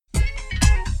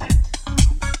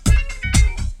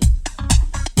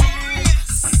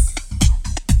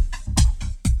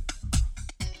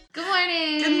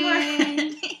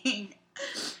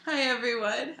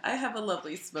good. I have a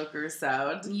lovely smoker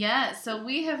sound. Yeah, so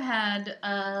we have had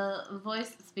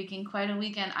voice speaking quite a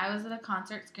weekend. I was at a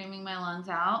concert screaming my lungs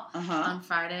out on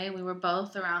Friday. We were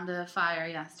both around a fire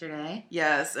yesterday.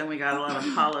 Yes, and we got a lot of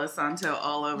Palo Santo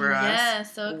all over us.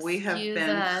 Yes, so we have been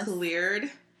us. Cleared.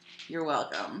 You're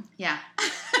welcome. Yeah,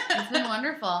 it's been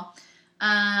wonderful.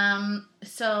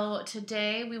 So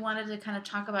today we wanted to kind of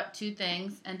talk about two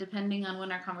things, and depending on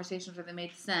when our conversations were, they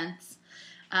made sense.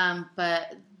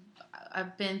 But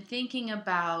I've been thinking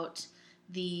about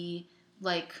that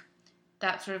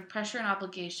sort of pressure and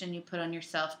obligation you put on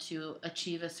yourself to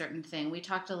achieve a certain thing. We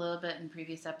talked a little bit in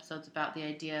previous episodes about the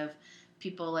idea of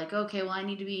people like, okay, well, I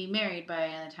need to be married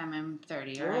by the time I'm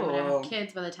 30, or I'm going to have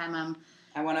kids by the time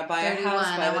I want to buy a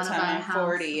house by the time I'm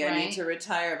 40. Right? I need to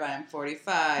retire by I'm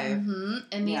 45. Mm-hmm.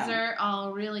 And these are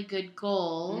all really good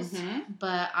goals,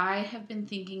 but I have been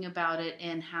thinking about it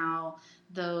and how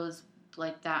those,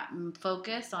 that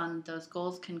focus on those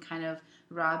goals can kind of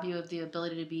rob you of the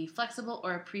ability to be flexible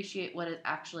or appreciate what is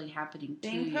actually happening to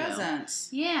you. Being present.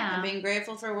 Yeah. And being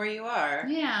grateful for where you are.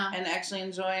 Yeah. And actually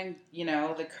enjoying,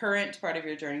 the current part of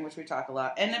your journey, which we talk a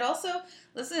lot. And it also,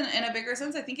 listen, in a bigger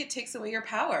sense, I think it takes away your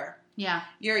power. Yeah.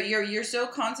 You're so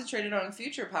concentrated on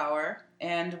future power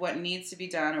and what needs to be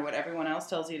done or what everyone else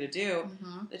tells you to do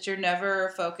that you're never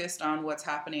focused on what's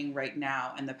happening right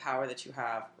now and the power that you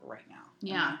have right now.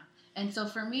 Yeah. And so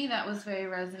for me, that was very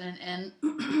resonant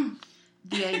in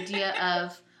the idea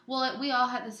of, we all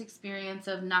had this experience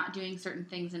of not doing certain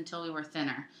things until we were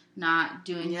thinner. Not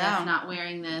doing this, not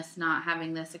wearing this, not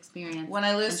having this experience. When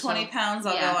I lose 20 pounds,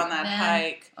 I'll go on that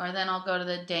hike. Or then I'll go to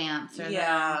the dance.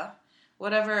 Or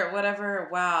Whatever.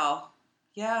 Wow.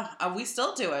 Yeah. We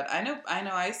still do it. I know.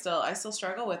 I still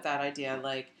struggle with that idea.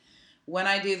 Like, when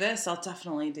I do this, I'll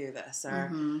definitely do this.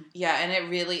 Or and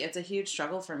it's a huge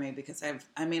struggle for me because I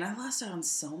lost out on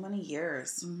so many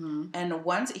years. And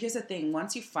here's the thing,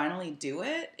 once you finally do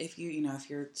it, if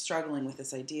you're struggling with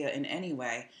this idea in any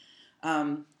way,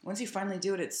 once you finally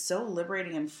do it, it's so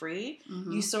liberating and free.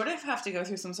 You sort of have to go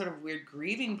through some sort of weird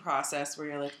grieving process where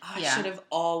you're like, I should have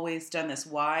always done this.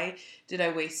 Why did I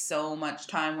waste so much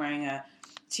time wearing a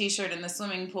t-shirt in the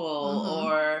swimming pool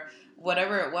or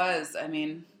whatever it was?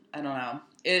 I don't know.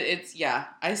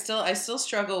 I still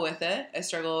struggle with it. I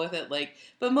struggle with it,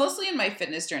 but mostly in my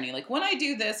fitness journey. Like, when I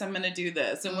do this, I'm going to do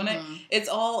this. And when it's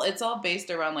all based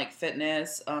around,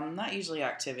 fitness, not usually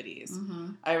activities.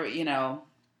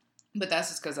 But that's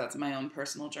just because that's my own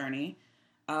personal journey.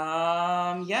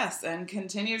 Yes, and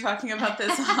continue talking about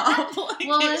this obligation.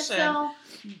 Well, it's so,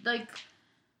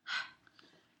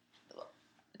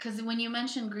 because when you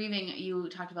mentioned grieving, you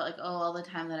talked about, all the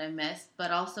time that I missed,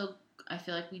 but also I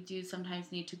feel like we do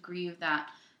sometimes need to grieve that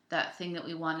thing that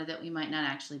we wanted that we might not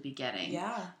actually be getting.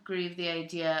 Yeah. Grieve the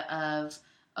idea of,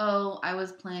 I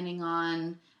was planning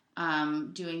on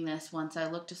doing this once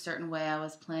I looked a certain way. I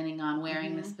was planning on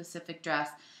wearing this specific dress.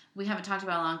 We haven't talked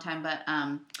about it in a long time, but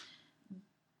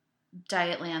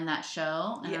Dietland, that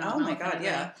show. Oh my God,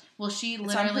 yeah. Well, she it's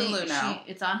literally... on Hulu now.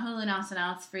 It's on Hulu now, so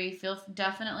now it's free.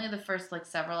 Definitely the first,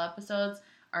 several episodes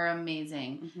are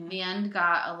amazing. The end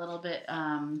got a little bit...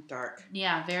 dark.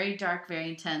 Yeah, very dark, very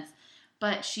intense.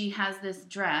 But she has this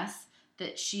dress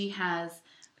that she has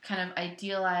kind of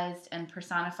idealized and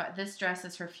personified. This dress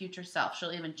is her future self.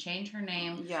 She'll even change her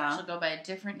name. Yeah. She'll go by a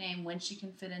different name when she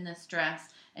can fit in this dress.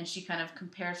 And she kind of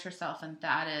compares herself, and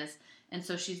that is... And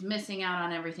so she's missing out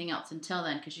on everything else until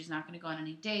then because she's not going to go on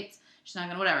any dates. She's not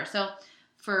going to whatever. So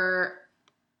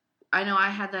I know I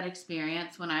had that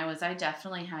experience when I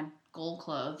definitely had goal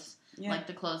clothes. Yeah. Like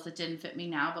the clothes that didn't fit me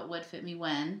now but would fit me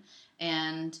when.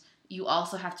 And you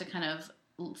also have to kind of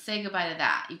say goodbye to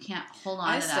that. You can't hold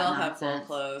on to that I still nonsense. have goal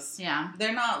clothes. Yeah.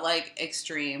 They're not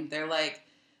extreme. They're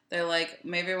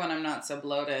maybe when I'm not so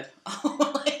bloated.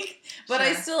 But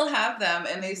I still have them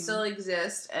and they still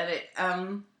exist. And it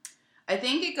I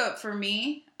think for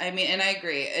me, and I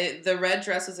agree. The red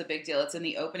dress was a big deal. It's in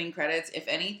the opening credits. If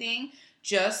anything,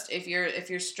 just if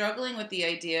you're struggling with the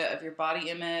idea of your body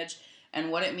image and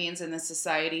what it means in this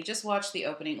society, just watch the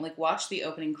opening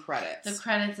credits. The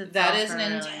credits itself. That is an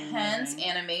intense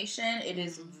animation. It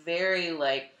is very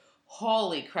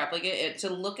holy crap. To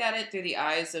look at it through the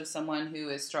eyes of someone who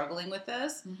is struggling with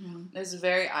this is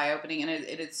very eye-opening, and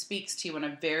it speaks to you on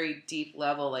a very deep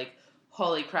level,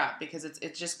 holy crap, because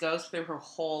it just goes through her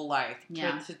whole life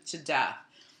to death.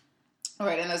 All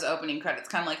right, in those opening credits,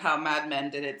 kind of like how Mad Men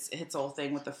did its whole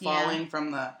thing with the falling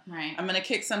from the... Right. I'm going to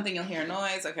kick something, you'll hear a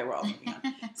noise. Okay, we're all moving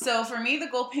on. So for me, the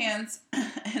goal pants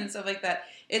and stuff like that,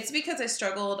 it's because I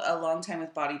struggled a long time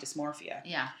with body dysmorphia.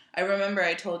 Yeah. I remember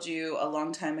I told you a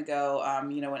long time ago,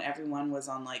 when everyone was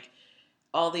on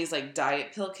all these like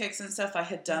diet pill kicks and stuff. I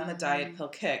had done the diet pill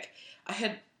kick.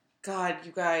 God,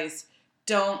 you guys,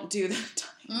 don't do the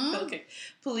diet pill kick.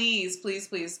 Please, please,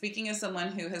 please. Speaking as someone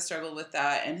who has struggled with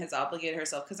that and has obligated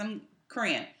herself, because I'm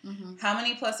Korean. How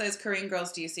many plus size Korean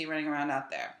girls do you see running around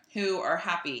out there who are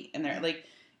happy in their, like,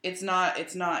 it's not,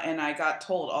 and I got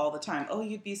told all the time, oh,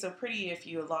 you'd be so pretty if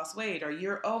you lost weight,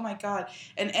 or oh my God.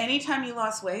 And anytime you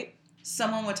lost weight,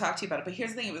 someone would talk to you about it. But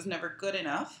here's the thing, it was never good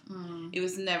enough. It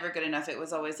was never good enough. It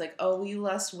was always like, oh, you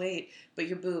lost weight, but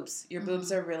your boobs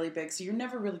are really big, so you're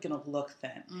never really going to look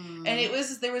thin.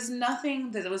 And there was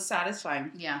nothing that was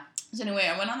satisfying. Yeah. So anyway,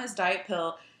 I went on this diet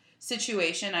pill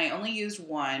situation. I only used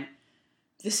one.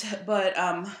 But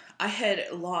I had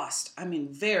lost,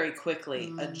 very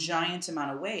quickly, a giant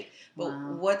amount of weight. But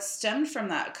what stemmed from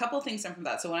that, a couple things stemmed from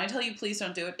that. So when I tell you please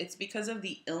don't do it, it's because of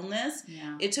the illness.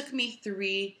 Yeah. It took me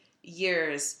 3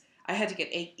 years. I had to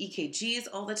get EKGs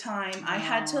all the time. I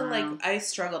had to, I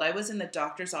struggled. I was in the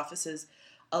doctor's offices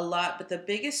a lot, but the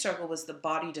biggest struggle was the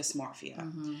body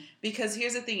dysmorphia. Because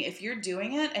here's the thing, if you're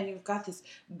doing it and you've got this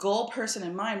goal person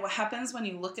in mind, what happens when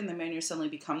you look in the mirror and you suddenly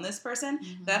become this person?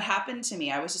 That happened to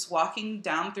me. I was just walking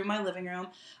down through my living room.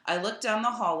 I looked down the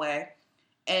hallway,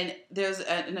 and there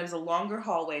was a longer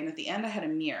hallway, and at the end I had a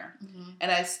mirror.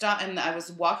 And I stopped, and I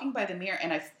was walking by the mirror,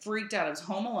 and I freaked out. I was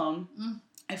home alone.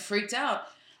 I freaked out.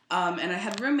 And I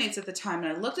had roommates at the time,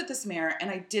 and I looked at this mirror, and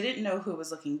I didn't know who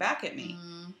was looking back at me.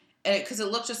 Because it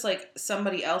looked just like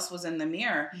somebody else was in the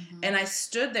mirror. And I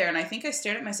stood there, and I think I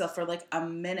stared at myself for like a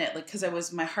minute, like,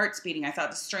 because my heart's beating. I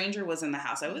thought the stranger was in the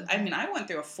house. I went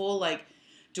through a full, like,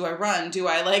 do I run? Do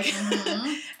I, like...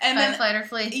 and then, flight or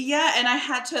flee. Yeah, and I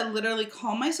had to literally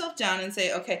calm myself down and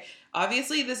say, okay,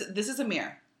 obviously this is a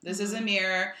mirror. This is a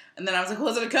mirror. And then I was like,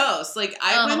 was it a ghost? Like,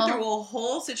 I went through a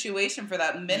whole situation for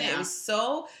that minute. Yeah. It was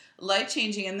so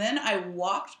life-changing. And then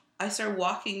I started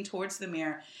walking towards the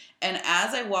mirror. And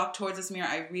as I walked towards this mirror,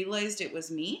 I realized it was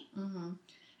me.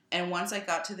 And once I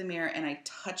got to the mirror and I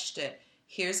touched it,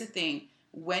 here's the thing.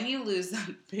 When you lose that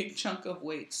big chunk of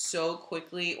weight so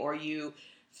quickly, or you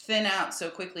thin out so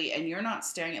quickly, and you're not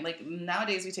staring at, like,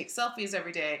 nowadays we take selfies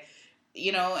every day,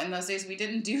 you know, in those days we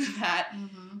didn't do that.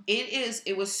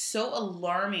 It was so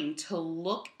alarming to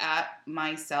look at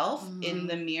myself in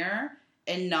the mirror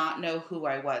and not know who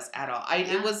I was at all.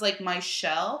 It was like my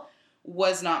shell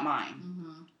was not mine.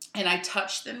 And I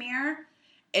touched the mirror,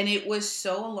 and it was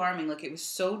so alarming. Like, it was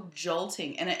so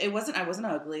jolting. And I wasn't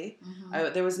ugly.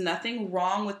 There was nothing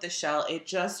wrong with the shell. It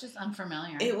just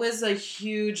unfamiliar. It was a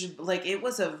huge, like, it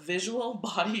was a visual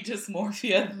body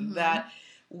dysmorphia that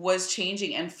was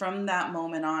changing. And from that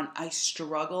moment on, I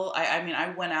struggle.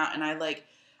 I went out and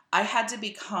I had to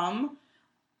become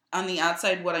on the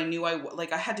outside what I knew I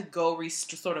had to go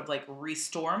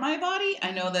restore my body.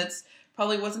 I know that's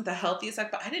probably wasn't the healthiest,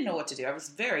 but I didn't know what to do. I was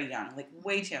very young, like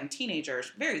way too young, teenager,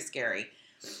 very scary.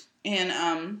 And,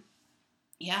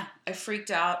 I freaked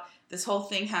out. This whole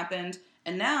thing happened.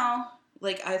 And now,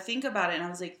 like, I think about it and I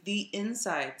was like, the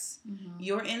insides,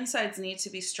 your insides need to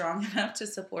be strong enough to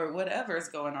support whatever's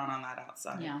going on that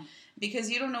outside. Yeah. Because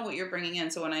you don't know what you're bringing in.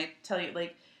 So when I tell you,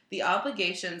 like, the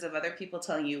obligations of other people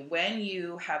telling you when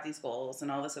you have these goals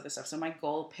and all this other stuff. So my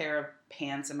gold pair of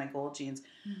pants and my gold jeans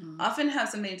often have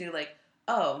something to do like,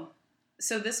 oh,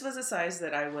 so this was a size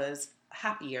that I was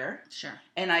happier. Sure.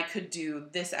 And I could do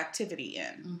this activity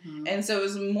in. And so it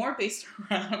was more based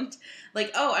around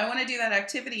like, oh, I want to do that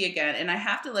activity again. And I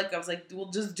have to I was like, well,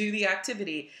 just do the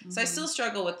activity. So I still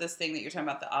struggle with this thing that you're talking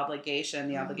about, the obligation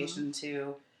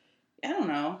to, I don't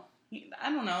know.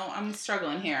 I'm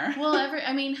struggling here. Well,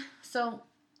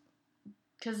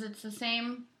 because it's the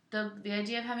same, the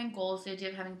idea of having goals, the idea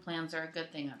of having plans are a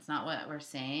good thing. That's not what we're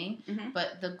saying.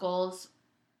 But the goals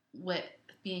with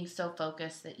being so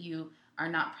focused that you are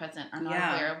not present, are not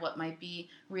aware of what might be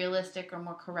realistic or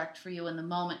more correct for you in the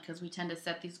moment, because we tend to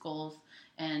set these goals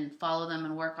and follow them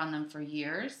and work on them for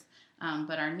years.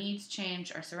 But our needs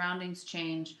change, our surroundings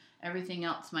change, everything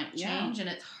else might change, and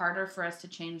it's harder for us to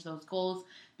change those goals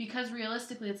because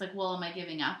realistically it's like, well, am I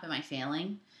giving up? Am I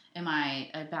failing? Am I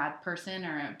a bad person,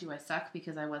 or do I suck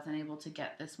because I wasn't able to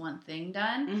get this one thing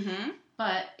done?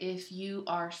 But if you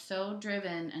are so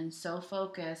driven and so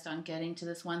focused on getting to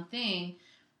this one thing,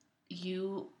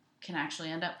 you can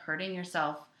actually end up hurting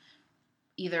yourself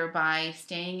either by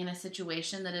staying in a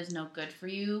situation that is no good for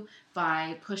you,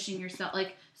 by pushing yourself.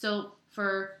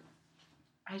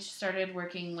 I started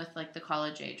working with the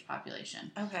college age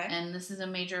population. Okay. And this is a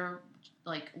major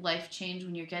life change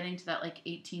when you're getting to that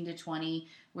 18 to 20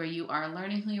 where you are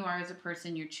learning who you are as a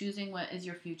person, you're choosing what is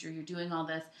your future, you're doing all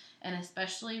this. And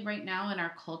especially right now in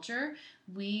our culture,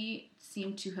 we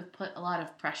seem to have put a lot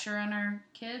of pressure on our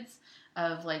kids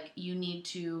of like, you need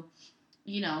to,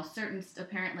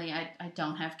 apparently I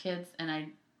don't have kids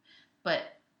but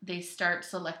they start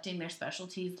selecting their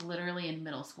specialties literally in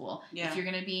middle school. Yeah. If you're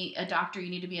going to be a doctor, you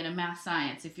need to be in a math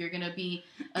science. If you're going to be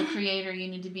a creator, you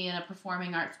need to be in a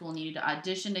performing arts school. And you need to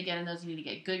audition to get in those. You need to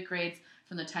get good grades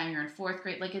from the time you're in 4th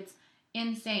grade. Like, it's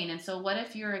insane. And so what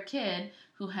if you're a kid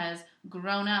who has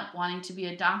grown up wanting to be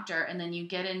a doctor, and then you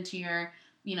get into your,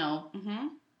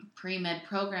 pre-med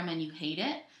program and you hate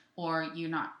it, or you're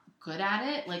not good at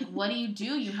it? Like, what do?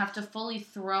 You have to fully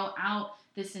throw out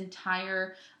this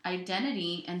entire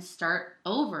identity and start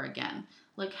over again.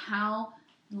 Like, how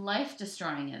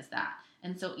life-destroying is that?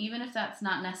 And so even if that's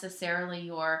not necessarily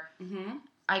your...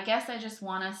 I guess I just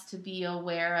want us to be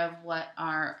aware of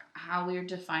how we're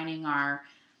defining our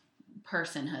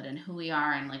personhood and who we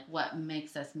are and, like, what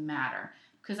makes us matter.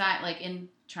 Because So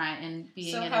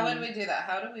how would we do that?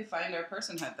 How do we find our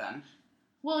personhood then?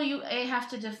 Well, you have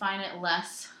to define it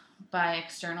less by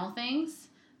external things.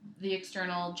 The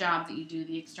external job that you do,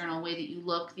 the external way that you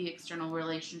look, the external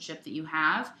relationship that you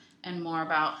have, and more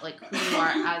about, like, who you are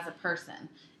as a person.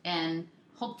 And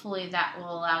hopefully that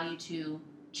will allow you to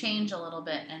change a little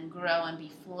bit and grow and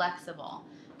be flexible.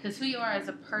 Because who you are as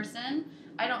a person,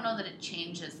 I don't know that it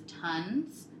changes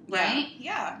tons, right?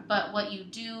 Yeah. But what you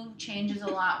do changes a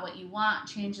lot. What you want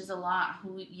changes a lot. How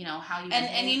you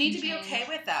and you need to be okay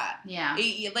with that. Yeah.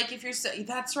 Like, if you're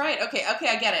that's right. Okay,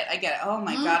 I get it. Oh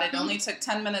my God, it only took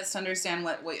 10 minutes to understand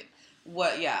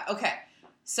what. Yeah. Okay.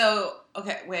 So,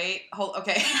 okay, wait, hold.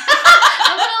 Okay.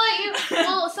 I'm gonna let you.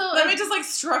 Well, so let me just like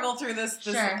struggle through this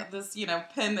sure. this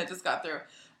pin that just got through.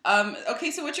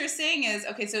 Okay, so what you're saying is,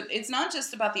 okay, so it's not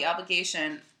just about the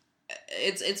obligation.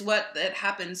 It's what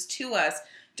happens to us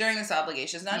during this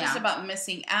obligation. It's not just about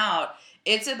missing out.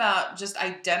 It's about just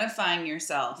identifying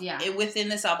yourself within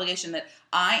this obligation, that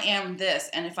I am this,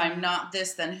 and if I'm not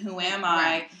this, then who am I?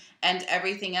 Right. And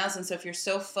everything else. And so if you're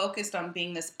so focused on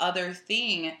being this other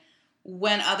thing,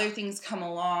 when other things come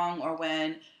along, or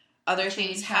when other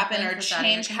things happen, or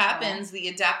change happens, the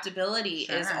adaptability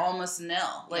is almost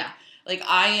nil. Like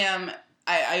I am...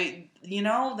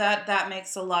 that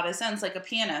makes a lot of sense. Like a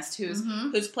pianist who's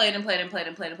played,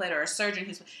 or a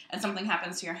surgeon and something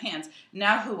happens to your hands.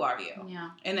 Now who are you?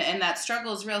 Yeah. And that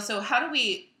struggle is real. So how do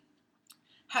we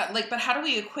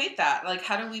equate that? Like,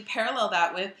 how do we parallel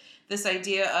that with this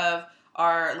idea of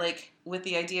with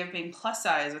the idea of being plus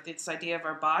size, with this idea of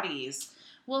our bodies?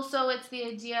 Well, so it's the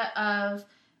idea of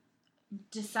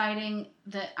deciding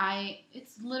that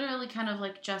it's literally kind of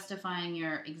like justifying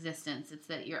your existence. It's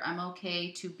that I'm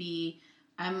okay to be,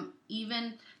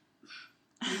 we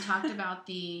talked about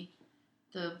the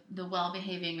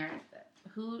well-behaving, or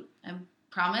who, I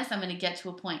promise I'm going to get to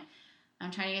a point.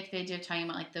 I'm trying to get to the idea of talking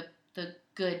about like the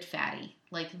good fatty,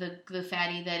 like the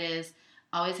fatty that is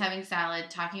always having salad,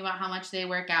 talking about how much they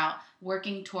work out,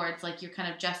 working towards, like, you're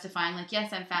kind of justifying, like,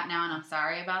 yes, I'm fat now and I'm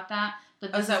sorry about that,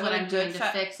 but this is what I'm doing to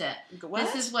fix it.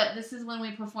 What? This is when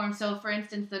we perform. So, for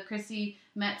instance, the Chrissy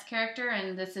Metz character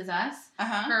in This Is Us,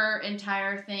 her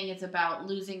entire thing is about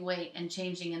losing weight and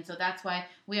changing, and so that's why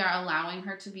we are allowing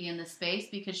her to be in this space,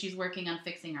 because she's working on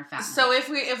fixing her fatness. So if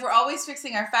we're always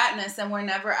fixing our fatness, then we're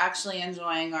never actually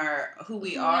enjoying who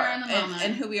we are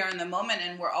and who we are in the moment,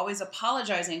 and we're always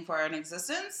apologizing for our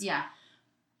existence. Yeah.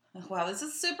 Wow, this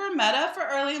is super meta for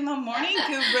early in the morning,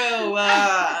 guru.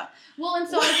 Well, and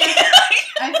so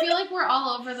I feel like we're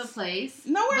all over the place.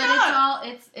 No, we're not.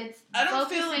 It's I don't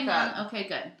feel like that. Okay,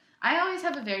 good. I always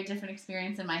have a very different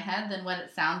experience in my head than what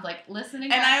it sounds like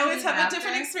listening. And I always have a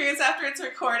different experience after it's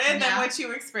recorded than what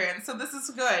you experience. So this is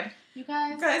good. You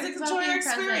guys enjoy your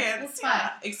experience.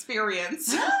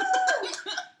 Experience.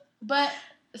 But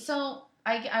so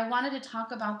I wanted to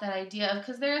talk about that idea of,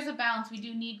 because there is a balance. We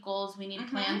do need goals. We need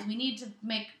plans. We need to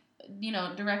make,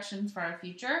 directions for our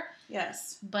future.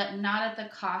 Yes. But not at the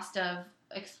cost of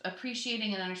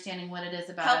appreciating and understanding what it is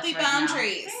about healthy us right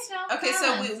boundaries. Now. Okay,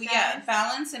 balance,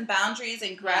 balance and boundaries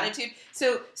and gratitude.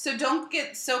 Yeah. So don't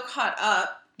get so caught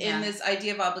up in this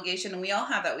idea of obligation, and we all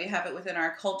have that. We have it within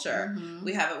our culture.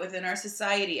 We have it within our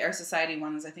society. Our society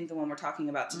one is, I think, the one we're talking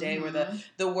about today, where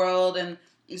the world and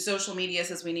social media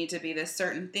says we need to be this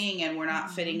certain thing, and we're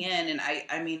not fitting in. And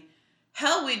I mean,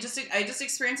 hell, I just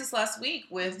experienced this last week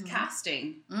with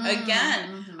casting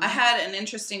again. I had an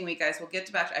interesting week, guys. We'll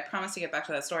get back. I promise to get back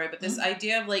to that story. But this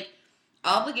idea of like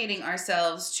obligating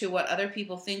ourselves to what other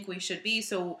people think we should be,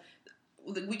 so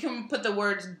we can put the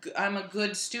words "I'm a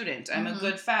good student," "I'm a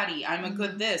good fatty," "I'm a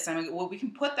good this," we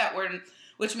can put that word in,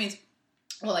 which means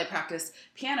well, I practice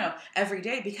piano every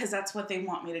day because that's what they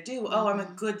want me to do. Oh, I'm a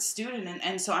good student,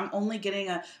 and so I'm only getting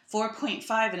a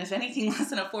 4.5, and if anything less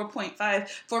than a 4.5,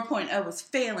 4.0 is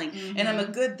failing, and I'm a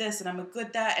good this, and I'm a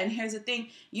good that, and here's the thing,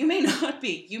 you may not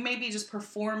be. You may be just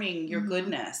performing your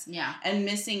goodness and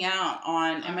missing out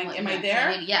on, am I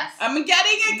there? Yes. I'm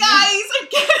getting it, guys! I'm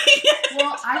getting it!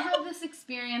 Well, I have this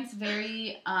experience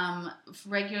very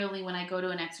regularly when I go to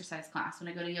an exercise class, when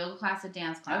I go to yoga class, a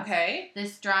dance class. Okay.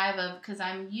 This drive of, because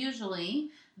I'm usually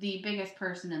the biggest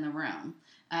person in the room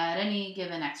at any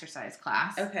given exercise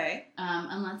class. Okay.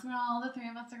 Unless the three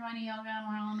of us are going to yoga and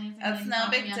we're all amazing. That's no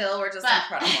big deal. We're just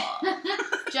incredible.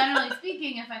 Generally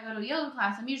speaking, if I go to a yoga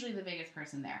class, I'm usually the biggest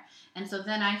person there. And so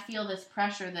then I feel this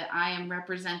pressure that I am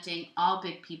representing all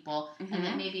big people and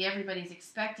that maybe everybody's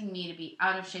expecting me to be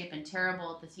out of shape and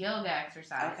terrible at this yoga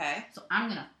exercise. Okay. So I'm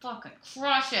going to fucking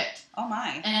crush it. Oh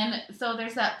my. And so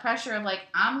there's that pressure of like,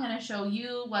 I'm going to show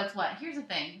you what's what. Here's the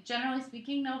thing. Generally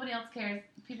speaking, nobody else cares.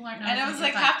 People aren't noticing. And it was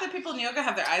like half the people in yoga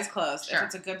have their eyes closed if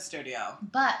it's a good studio.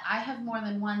 But I have more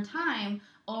than one time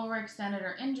overextended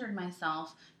or injured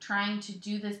myself trying to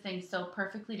do this thing so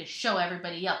perfectly to show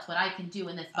everybody else what I can do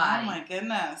in this body. Oh my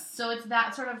goodness. So it's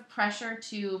that sort of pressure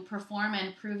to perform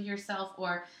and prove yourself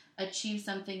or achieve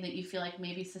something that you feel like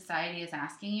maybe society is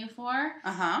asking you for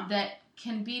that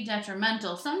can be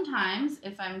detrimental. Sometimes,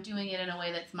 if I'm doing it in a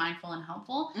way that's mindful and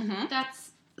helpful,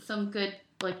 that's some good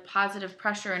like positive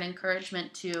pressure and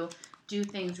encouragement to do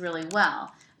things really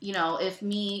well. You know,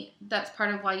 that's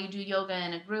part of why you do yoga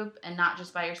in a group and not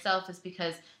just by yourself, is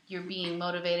because you're being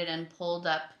motivated and pulled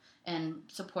up and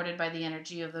supported by the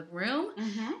energy of the room.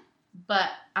 But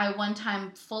I one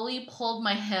time fully pulled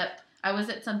my hip. I was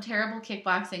at some terrible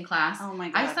kickboxing class. Oh my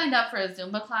God. I signed up for a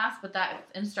Zumba class, but that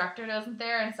instructor wasn't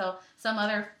there, and so some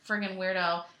other friggin'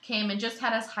 weirdo came and just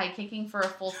had us high kicking for a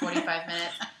full 45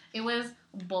 minutes. It was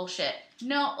bullshit.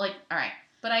 No, like, all right.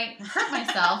 But I hurt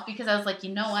myself because I was like,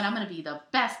 you know what? I'm going to be the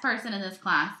best person in this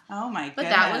class. Oh my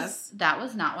goodness. But that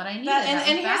was not what I needed.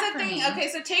 And here's the thing. Okay,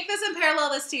 so take this and parallel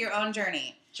this to your own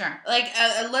journey. Sure. Like,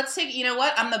 let's take, you know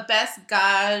what? I'm the best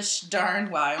gosh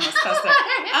darn. Wow, I almost cussed there.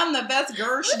 I'm the best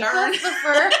gosh darn. Who's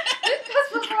before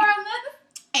on this?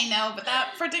 I know, but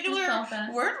that particular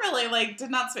word really, like,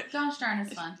 did not speak. Gosh darn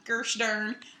is fun. Gosh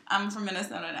darn. I'm from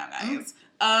Minnesota now, guys.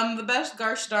 The best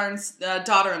gosh darn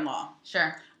daughter-in-law.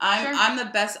 Sure. I'm the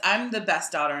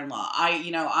best daughter-in-law.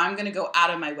 I'm gonna go out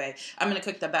of my way. I'm gonna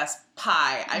cook the best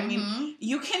pie. I mean,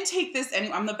 you can take this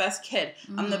and I'm the best kid.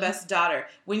 I'm the best daughter.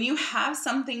 When you have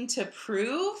something to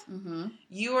prove,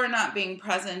 you are not being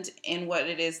present in what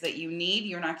it is that you need.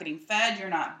 You're not getting fed. You're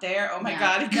not there. Oh my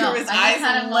God, he grew his eyes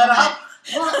and lit up.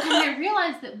 Well, and I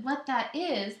realized that what that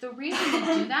is, the reason we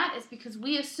do that is because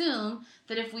we assume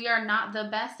that if we are not the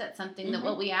best at something, that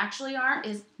what we actually are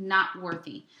is not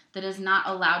worthy, that is not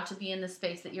allowed to be in the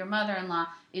space that your mother-in-law,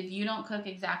 if you don't cook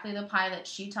exactly the pie that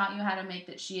she taught you how to make,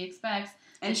 that she expects,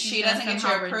 and she doesn't get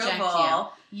your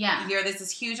approval, yeah, there's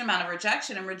this huge amount of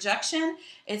rejection. And rejection,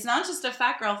 it's not just a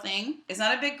fat girl thing. It's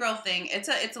not a big girl thing. It's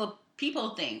a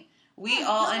people thing. We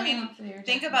all, I mean,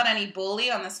 think about any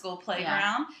bully on the school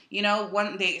playground. Yeah. You know,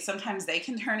 sometimes they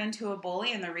can turn into a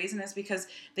bully, and the reason is because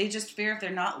they just fear if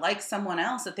they're not like someone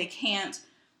else that they can't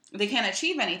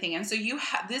achieve anything. And so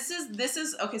this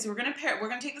is okay. So we're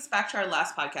gonna take this back to our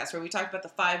last podcast where we talked about the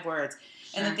 5 words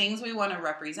and the things we want to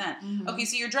represent. Okay,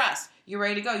 so you're dressed, you're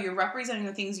ready to go, you're representing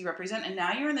the things you represent, and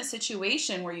now you're in the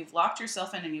situation where you've locked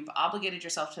yourself in and you've obligated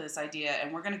yourself to this idea.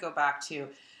 And we're gonna go back to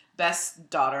best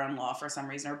daughter-in-law for some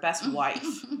reason, or best wife,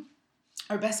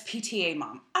 or best PTA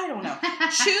mom. I don't know.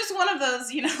 Choose one of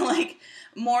those, like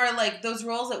more like those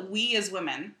roles that we as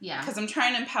women, because I'm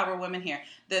trying to empower women here,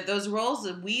 that those roles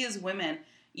that we as women,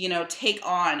 take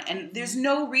on. And there's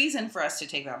no reason for us to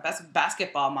take on. Best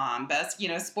basketball mom, best,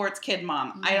 sports kid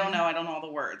mom. I don't know all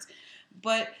the words.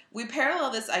 But we parallel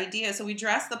this idea. So we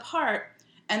dress the part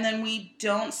and then we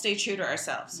don't stay true to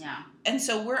ourselves. Yeah. And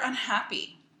so we're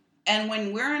unhappy. And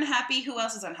when we're unhappy, who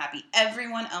else is unhappy?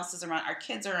 Everyone else is around. Our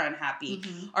kids are unhappy.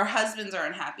 Our husbands are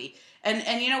unhappy.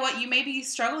 And you know what? You may be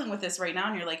struggling with this right now,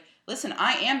 and you're like, listen,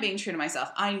 I am being true to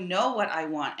myself. I know what I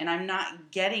want, and I'm not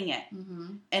getting it.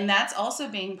 And that's also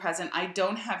being present. I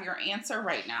don't have your answer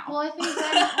right now. Well, I think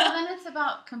then it's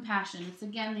about compassion. It's,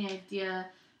 again, the idea,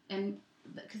 and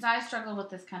because I struggle with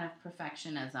this kind of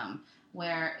perfectionism,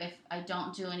 where if I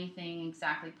don't do anything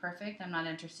exactly perfect, I'm not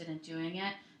interested in doing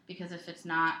it. Because if it's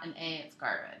not an A, it's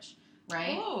garbage,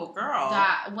 right? Oh, girl.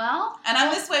 And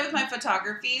I'm this way with my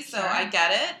photography, so I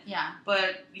get it. Yeah.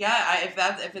 But yeah, if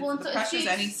the pressure's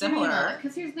any similar.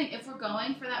 Because here's the thing: if we're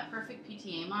going for that perfect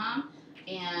PTA mom,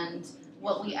 and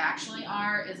what we actually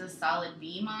are is a solid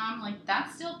B mom, like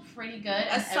that's still pretty good.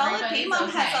 A solid B mom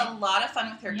has a lot of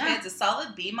fun with her yeah. kids. A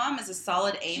solid B mom is a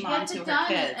solid A she mom gets to it her done,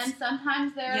 kids. And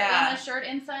sometimes they're in a shirt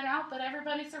inside out, but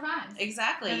everybody survives.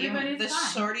 Exactly. Everybody's the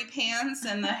fine. Shorty pants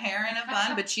and the hair in a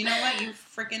bun, but you know what? You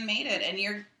freaking made it, and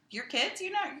your kids,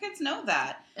 your kids know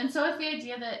that. And so it's the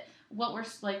idea that what we're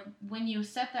like when you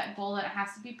set that goal that it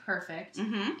has to be perfect,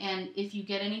 and if you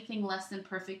get anything less than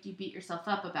perfect, you beat yourself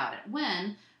up about it.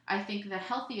 When I think the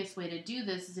healthiest way to do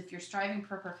this is if you're striving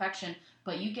for perfection,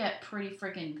 but you get pretty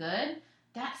freaking good,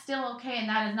 that's still okay, and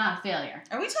that is not a failure.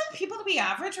 Are we telling people to be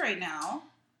average right now?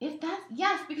 If that's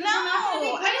yes, because no, we're not going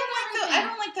to be great I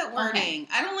don't like that wording. Okay.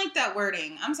 I don't like that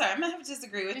wording. I'm sorry, I'm gonna have to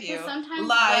disagree with you. Because sometimes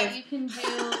what you can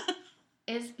do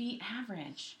is be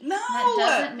average. No, that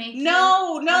doesn't make you I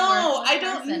don't know.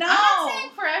 I'm not saying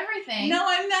for everything. No,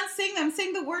 I'm not saying that. I'm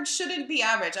saying the word shouldn't be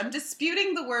average. I'm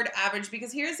disputing the word average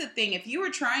because here's the thing: if you are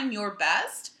trying your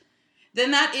best,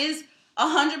 then that is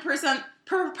 100%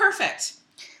 perfect.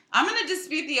 I'm going to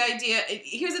dispute the idea.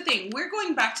 Here's the thing. We're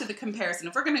going back to the comparison.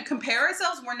 If we're going to compare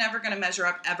ourselves, we're never going to measure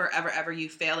up ever. You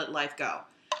fail at life, go.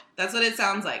 That's what it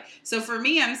sounds like. So for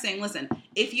me, I'm saying, listen,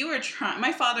 if you were trying,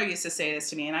 my father used to say this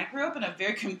to me, and I grew up in a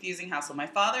very confusing household. My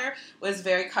father was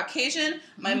very Caucasian.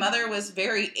 My mother was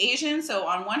very Asian. So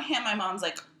on one hand, my mom's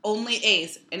like only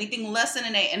A's, anything less than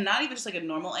an A, and not even just like a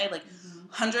normal A, like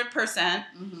 100%.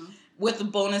 With the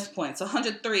bonus points,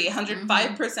 103,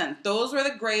 105%. Those were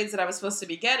the grades that I was supposed to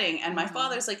be getting. And my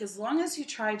father's like, as long as you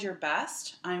tried your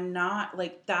best, I'm not,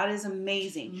 like, that is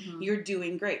amazing. You're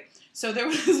doing great. So there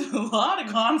was a lot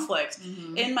of conflict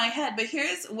in my head. But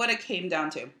here's what it came down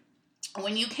to.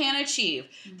 When you can't achieve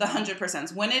the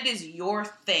 100%, when it is your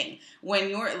thing,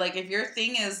 when you're, like, if your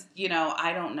thing is, you know,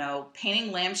 I don't know,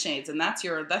 painting lampshades, and that's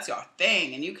your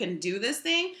thing, and you can do this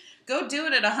thing, go do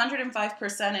it at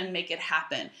 105% and make it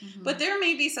happen. But there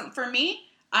may be some, for me,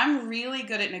 I'm really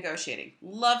good at negotiating.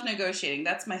 Love negotiating.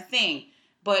 That's my thing.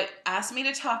 But ask me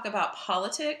to talk about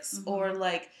politics or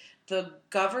like the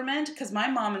government, because my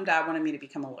mom and dad wanted me to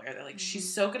become a lawyer. They're like,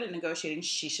 she's so good at negotiating,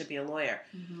 she should be a lawyer.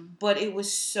 But it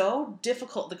was so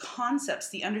difficult, the concepts,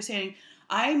 the understanding.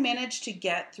 I managed to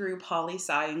get through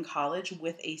poli-sci in college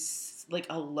with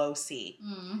a low C.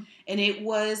 And it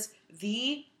was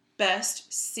the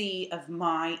best C of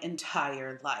my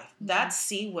entire life. That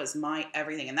C was my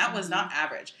everything, and that was not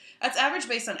average. That's average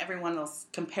based on everyone else's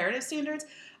comparative standards.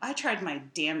 I tried my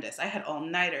damnedest. I had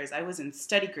all-nighters. I was in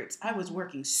study groups. I was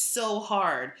working so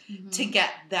hard to get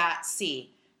that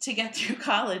C, to get through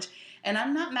college. And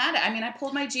I'm not mad at it. I mean, I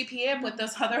pulled my GPA up with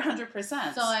those other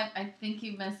 100%. So I think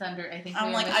you misunderstood.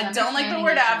 I'm like, I don't like the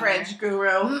word average,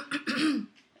 guru.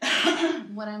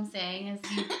 What I'm saying is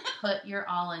you put your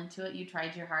all into it. You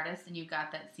tried your hardest, and you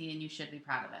got that C, and you should be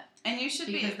proud of it. And you should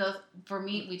because those, for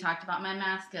me, we talked about my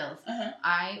math skills.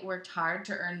 I worked hard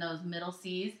to earn those middle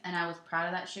C's, and I was proud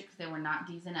of that shit because they were not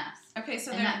D's and F's. Okay,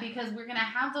 so and that because we're gonna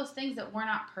have those things that we're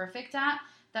not perfect at.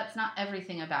 That's not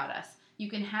everything about us. You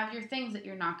can have your things that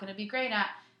you're not going to be great at,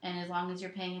 and as long as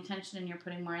you're paying attention and you're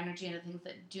putting more energy into things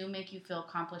that do make you feel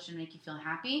accomplished and make you feel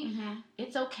happy,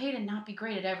 it's okay to not be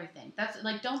great at everything. That's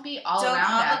like, don't be all around average.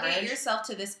 Don't obligate yourself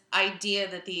to this idea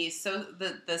that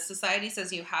the society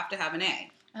says you have to have an A.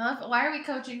 Why are we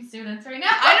coaching students right now?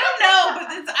 I don't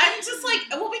know, but I'm just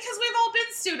like, well, because we've all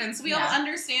been students. We all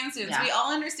understand students. We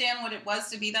all understand what it was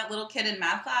to be that little kid in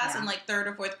math class in like 3rd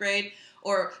or 4th grade,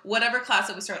 or whatever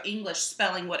class it was, or English,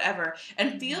 spelling, whatever,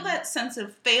 and feel that sense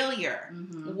of failure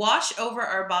wash over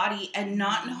our body and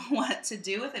not know what to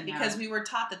do with it because we were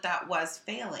taught that was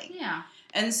failing. Yeah.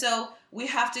 And so we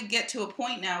have to get to a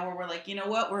point now where we're like, you know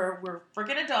what, we're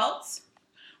freaking adults.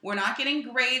 We're not getting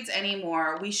grades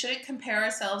anymore. We shouldn't compare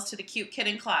ourselves to the cute kid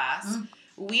in class.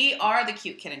 We are the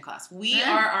cute kid in class. We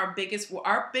are our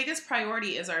biggest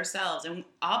priority is ourselves, and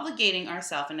obligating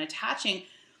ourselves and attaching.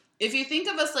 If you think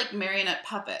of us like marionette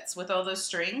puppets with all those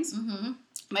strings,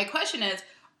 my question is,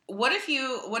 what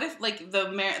if like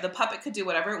the puppet could do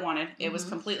whatever it wanted? It was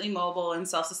completely mobile and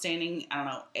self-sustaining. I don't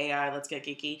know, AI, let's get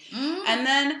geeky. And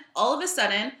then all of a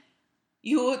sudden,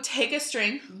 you take a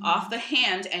string off the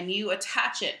hand and you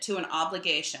attach it to an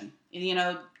obligation, you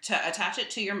know, to attach it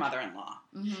to your mother-in-law.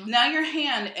 Now your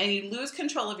hand, and you lose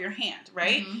control of your hand,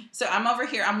 right? So I'm over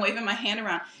here, I'm waving my hand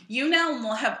around. You now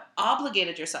will have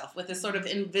obligated yourself with this sort of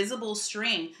invisible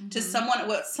string to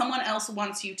what someone else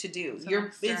wants you to do.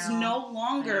 It's no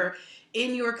longer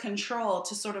in your control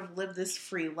to sort of live this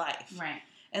free life. Right.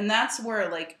 And that's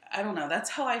where, like, I don't know, that's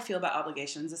how I feel about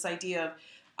obligations. This idea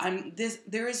of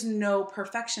there is no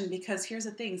perfection, because here's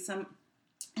the thing,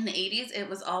 in the 80s, it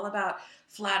was all about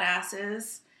flat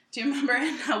asses, Do you remember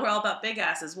how we're all about big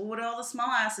asses? Well, what do all the small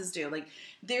asses do? Like,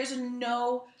 there's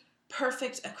no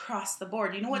perfect across the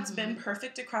board. You know what's been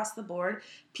perfect across the board?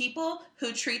 People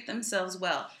who treat themselves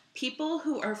well. People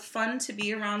who are fun to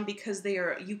be around because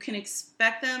you can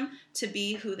expect them to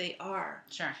be who they are.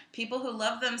 Sure. People who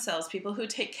love themselves, people who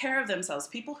take care of themselves,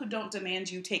 people who don't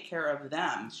demand you take care of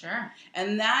them. Sure.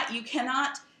 And that you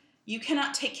cannot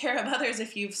take care of others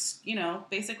if you've,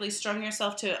 basically strung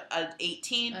yourself to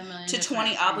 18 to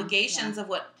 20 obligations of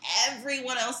what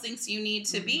everyone else thinks you need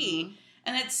to be.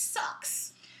 And it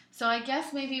sucks. So I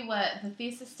guess maybe what the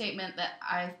thesis statement that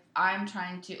I'm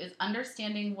trying to is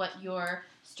understanding what your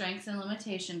strengths and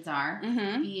limitations are,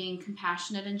 being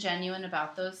compassionate and genuine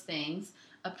about those things,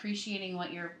 appreciating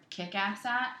what you're kick-ass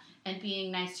at, and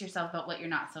being nice to yourself about what you're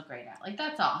not so great at. Like,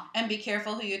 that's all. And be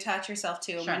careful who you attach yourself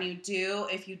to. Sure. When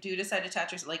if you do decide to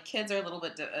attach yourself, like, kids are a little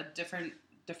bit a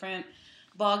different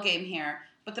ball game here.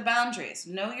 But the boundaries.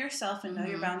 Know yourself and know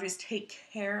your boundaries. Take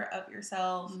care of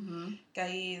yourself.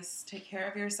 Guys, take care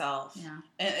of yourself. Yeah.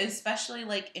 And especially,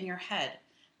 like, in your head.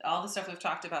 All the stuff we've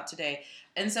talked about today.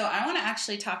 And so I want to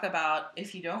actually talk about,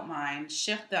 if you don't mind,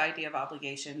 shift the idea of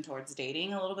obligation towards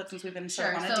dating a little bit, since we've been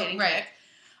sort of on a dating kick.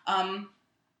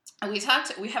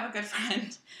 We have a good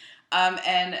friend,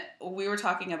 and we were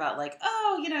talking about, like,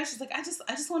 she's like, I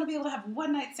just want to be able to have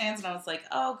one night stands. And I was like,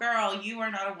 oh girl, you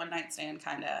are not a one night stand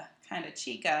kind of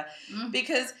chica,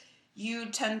 because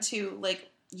you tend to, like,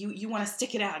 you want to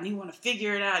stick it out and you want to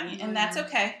figure it out, and that's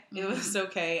okay. It was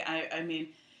okay. I mean,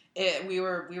 we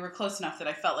were close enough that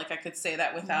I felt like I could say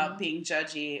that without being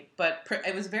judgy, but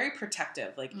it was very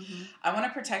protective. Like, I want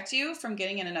to protect you from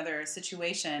getting in another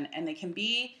situation, and they can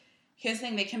be. Here's the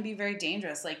thing, they can be very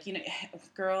dangerous. Like,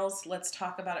 girls, let's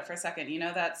talk about it for a second. You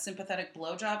know that sympathetic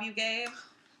blowjob you gave?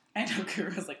 I know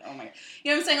Guru was like, oh my God.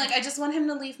 You know what I'm saying? Like, I just want him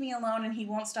to leave me alone and he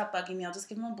won't stop bugging me. I'll just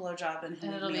give him a blowjob and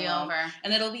it'll be over.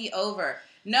 And it'll be over.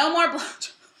 No more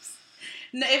blowjobs.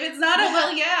 If it's not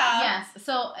Yes.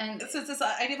 So, and it's this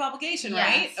idea of obligation,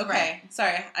 right? Okay. Right.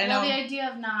 Sorry. I know. Well, the idea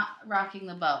of not rocking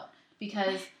the boat.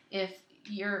 Because if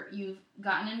you've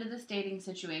gotten into this dating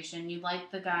situation, you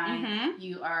like the guy,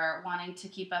 you are wanting to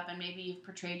keep up, and maybe you've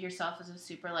portrayed yourself as a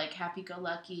super, like,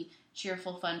 happy-go-lucky,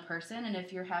 cheerful, fun person, and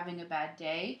if you're having a bad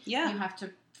day, you have to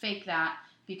fake that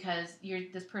because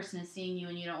this person is seeing you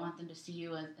and you don't want them to see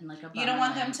you in, like, a bummer. You don't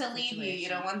want them to leave you. You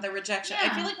don't want the rejection.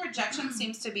 Yeah. I feel like rejection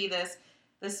seems to be this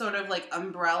sort of, like,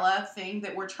 umbrella thing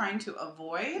that we're trying to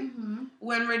avoid,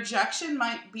 when rejection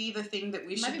might be the thing that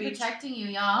we should be protecting you,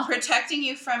 y'all. Protecting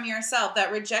you from yourself.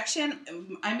 That rejection,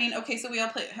 I mean, okay, so we all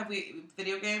have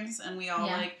video games, and we all,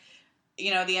 like,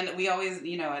 the end, we always,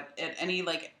 at any,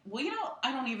 like,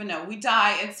 I don't even know. We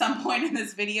die at some point in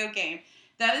this video game.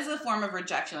 That is a form of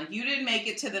rejection. Like, you didn't make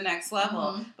it to the next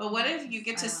level, but what if you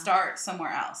get to start somewhere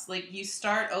else? Like, you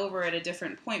start over at a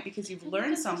different point because you've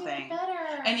learned something.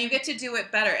 And you get to do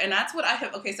it better. And that's what I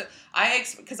have. Okay, so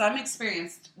because I'm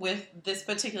experienced with this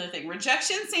particular thing.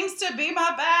 Rejection seems to be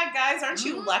my bag, guys. Aren't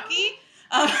you lucky?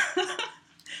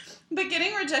 But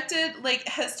getting rejected, like,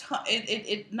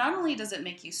 it not only does it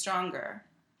make you stronger,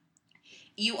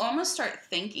 you almost start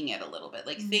thanking it a little bit.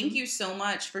 Like, thank you so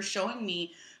much for showing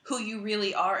me who you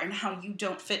really are and how you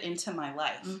don't fit into my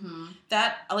life.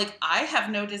 That, like, I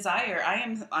have no desire. I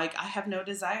have no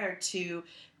desire to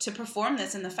perform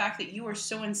this. And the fact that you are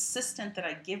so insistent that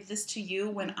I give this to you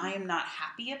when I am not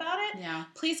happy about it. Yeah.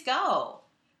 Please go.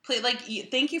 Please, like,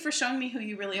 thank you for showing me who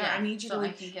you really are. I need you to. I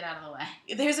can get out of the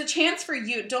way. There's a chance for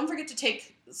you. Don't forget to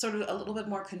take sort of a little bit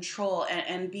more control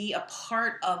and be a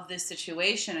part of this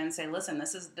situation and say, listen,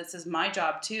 this is my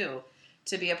job too,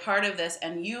 to be a part of this,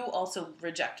 and you also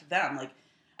reject them. Like,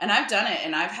 and I've done it,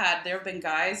 and there have been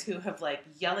guys who have, like,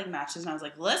 yelling matches, and I was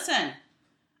like, listen,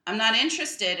 I'm not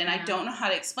interested, and I don't know how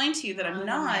to explain to you that I'm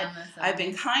not. I've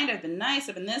been kind, I've been nice,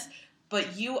 I've been this,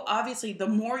 but you obviously, the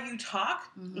more you talk,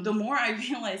 the more I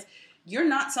realize you're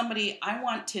not somebody I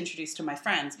want to introduce to my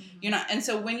friends. You're not, and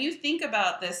so when you think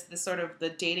about this sort of the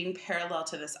dating parallel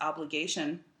to this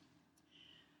obligation,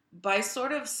 by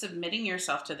sort of submitting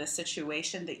yourself to this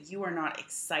situation that you are not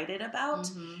excited about,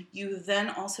 you then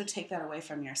also take that away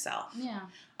from yourself. Yeah.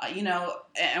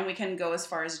 And we can go as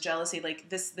far as jealousy, like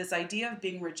this idea of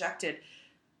being rejected.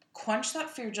 Quench that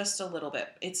fear just a little bit.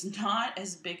 It's not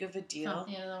as big of a deal. It's not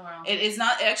the end of the world. It is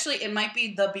not. Actually, it might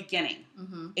be the beginning.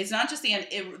 It's not just the end.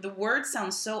 The word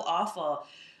sounds so awful,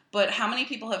 But how many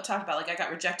people have talked about, like, I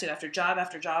got rejected after job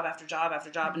after job after job after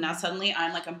job, and now suddenly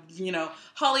I'm like a,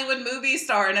 Hollywood movie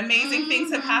star, and amazing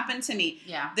things have happened to me.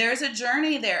 Yeah. There's a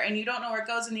journey there, and you don't know where it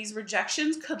goes, and these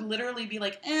rejections could literally be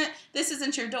like, this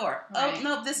isn't your door. Right. Oh,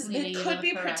 no, it could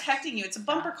be protecting you. It's a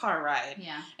bumper car ride.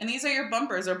 Yeah. And these are your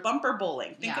bumpers, or bumper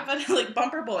bowling. Think of it like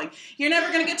bumper bowling. You're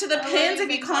never going to get to the pins if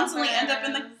you constantly end up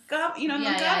in the gutter.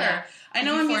 Yeah. I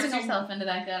know I'm using yourself into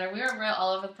that gutter. We are real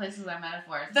all over the place with our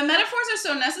metaphors. The metaphors are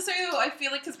so necessary, though, I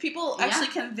feel like, because people actually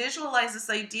can visualize this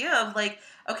idea of, like,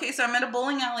 okay, so I'm at a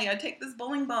bowling alley, I take this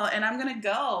bowling ball, and I'm going to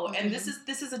go, and this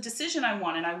is a decision I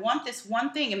want, and I want this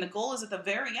one thing, and the goal is at the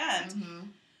very end.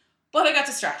 But I got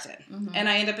distracted, and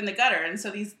I end up in the gutter, and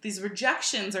so these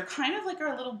rejections are kind of like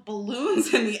our little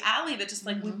balloons in the alley that just,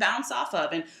 like, we bounce off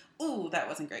of, and ooh, that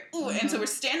wasn't great. Ooh, and so we're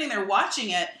standing there watching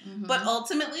it, but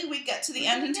ultimately we get to the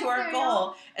end and to our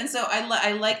goal. And so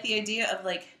I like the idea of,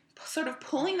 like, sort of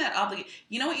pulling that obligation.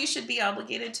 You know what you should be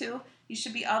obligated to? You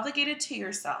should be obligated to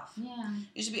yourself. Yeah.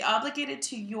 You should be obligated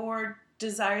to your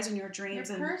desires and your dreams.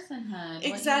 Your personhood.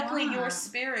 Exactly, your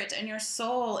spirit and your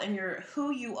soul and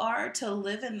who you are to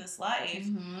live in this life.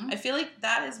 I feel like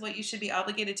that is what you should be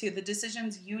obligated to, the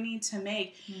decisions you need to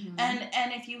make.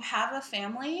 And if you have a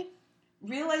family,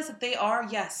 realize that they are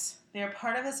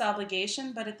part of this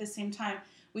obligation, but at the same time,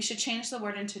 we should change the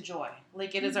word into joy.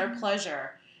 Like, it is our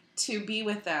pleasure to be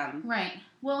with them. Right.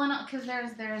 Well, and because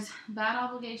there's bad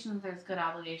obligations, there's good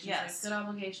obligations. Yes. There's good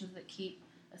obligations that keep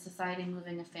a society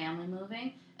moving, a family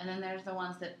moving, and then there's the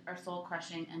ones that are soul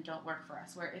crushing and don't work for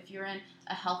us. Where if you're in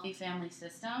a healthy family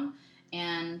system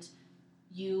and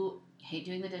you hate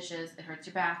doing the dishes, it hurts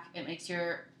your back, it makes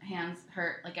your hands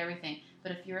hurt, like everything.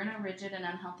 But if you're in a rigid and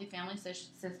unhealthy family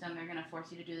system, they're going to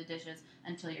force you to do the dishes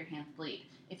until your hands bleed.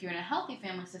 If you're in a healthy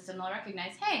family system, they'll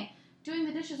recognize, hey, doing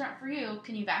the dishes aren't for you.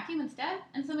 Can you vacuum instead?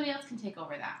 And somebody else can take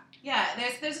over that. Yeah,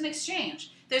 there's an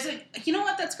exchange. You know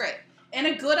what? That's great. And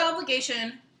a good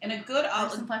obligation, there's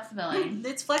some flexibility.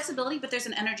 It's flexibility, but there's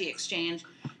an energy exchange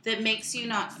that makes you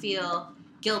not feel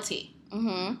guilty.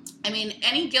 I mean,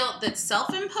 any guilt that's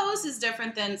self-imposed is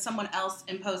different than someone else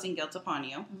imposing guilt upon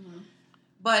you.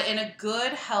 But in a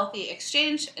good, healthy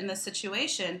exchange in this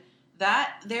situation,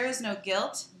 that there is no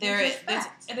guilt. There's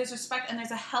respect, and there's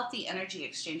a healthy energy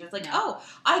exchange. It's like, oh,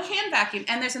 I can vacuum,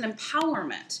 and there's an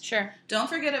empowerment. Sure. Don't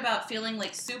forget about feeling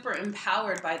like super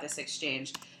empowered by this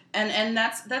exchange. And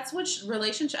that's which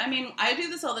relationship. I mean, I do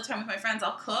this all the time with my friends.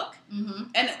 I'll cook, and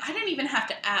I didn't even have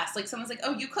to ask. Like, someone's like,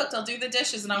 oh, you cooked, I'll do the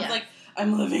dishes. And I was like,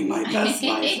 I'm living my best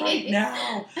life right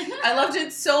now. I loved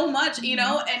it so much,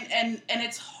 and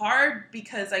it's hard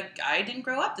because I didn't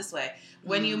grow up this way.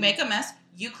 When you make a mess,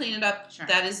 you clean it up. Sure.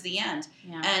 That is the end.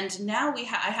 Yeah. And now I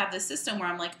have this system where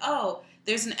I'm like, oh,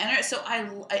 there's an energy. So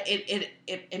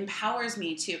it empowers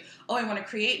me to, oh, I want to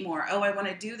create more. Oh, I want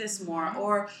to do this more.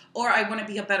 Or I want to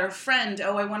be a better friend.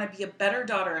 Oh, I want to be a better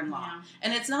daughter-in-law. Yeah.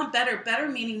 And it's not better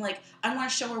meaning like I want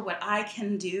to show her what I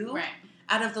can do. Right.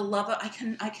 Out of the love of, I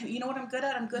can, you know what I'm good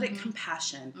at? I'm good at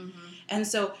compassion. And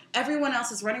so everyone else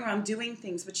is running around doing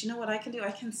things, but you know what I can do?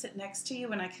 I can sit next to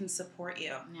you and I can support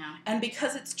you. Yeah. And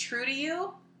because it's true to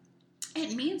you,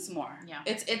 it means more. Yeah.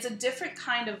 It's a different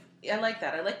kind of, I like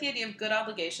that. I like the idea of good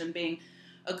obligation being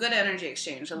a good energy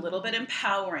exchange, a little bit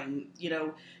empowering,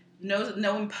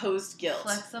 no imposed guilt.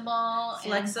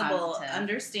 Flexible,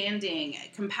 understanding,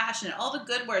 compassionate, all the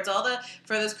good words,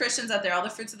 for those Christians out there, all the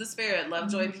fruits of the Spirit, love,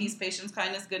 joy, peace, patience,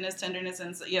 kindness, goodness, tenderness,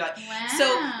 and so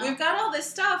we've got all this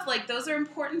stuff, like those are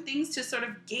important things to sort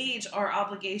of gauge our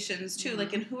obligations to,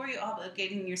 like, and who are you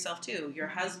obligating yourself to? Your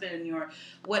husband, your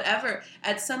whatever.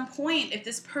 At some point, if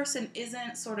this person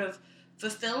isn't sort of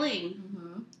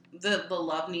fulfilling the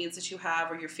love needs that you have,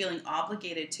 or you're feeling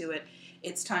obligated to it,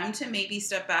 it's time to maybe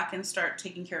step back and start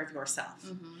taking care of yourself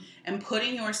and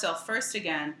putting yourself first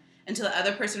again until the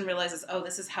other person realizes, oh,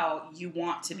 this is how you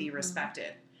want to be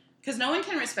respected. Because no one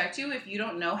can respect you if you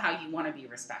don't know how you want to be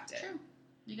respected. True.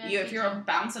 If you're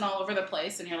bouncing all over the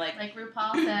place and you're like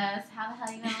RuPaul says, how the hell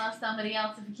are you going to love somebody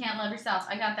else if you can't love yourself?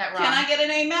 I got that wrong. Can I get an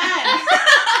amen?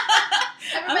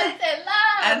 Everybody say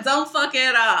love. And don't fuck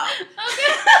it up.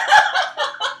 Okay.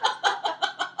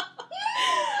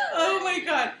 Oh my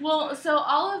God. Well, so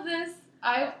all of this,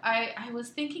 I was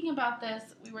thinking about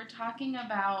this. We were talking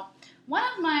about one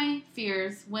of my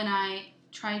fears when I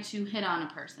try to hit on a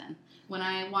person, when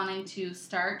I wanted to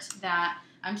start that,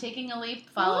 I'm taking a leap,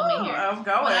 follow me here. I'm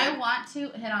going. When I want to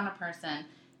hit on a person,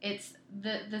 it's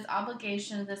this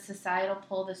obligation, this societal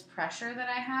pull, this pressure that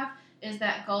I have is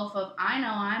that gulf of, I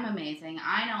know I'm amazing,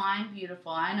 I know I'm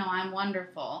beautiful, I know I'm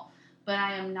wonderful, but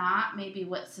I am not maybe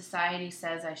what society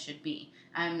says I should be.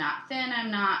 I'm not thin,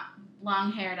 I'm not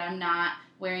long-haired, I'm not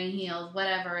wearing heels,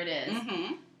 whatever it is.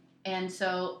 Mm-hmm. And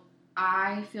so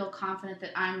I feel confident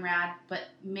that I'm rad, but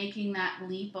making that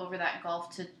leap over that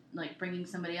gulf to like bringing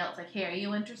somebody else, like, hey, are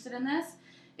you interested in this?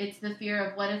 It's the fear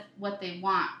of what if what they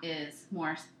want is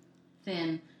more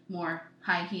thin, more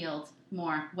high-heeled,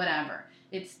 more whatever.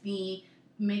 It's the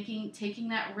taking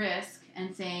that risk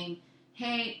and saying,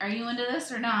 hey, are you into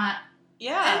this or not?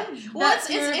 Yeah. Well,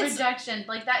 it's rejection.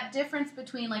 Like that difference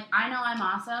between like, I know I'm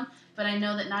awesome, but I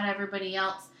know that not everybody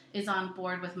else is on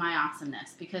board with my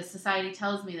awesomeness because society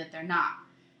tells me that they're not.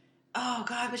 Oh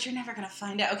God, but you're never gonna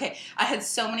find out. Okay, I had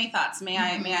so many thoughts. May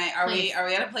I? Are we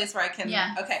at a place where I can?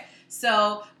 Yeah. Okay.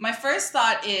 So my first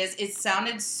thought is it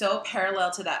sounded so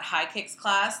parallel to that high kicks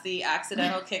class, the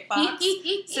accidental kickbox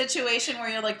situation where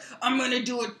you're like, I'm gonna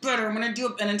do it better. I'm gonna do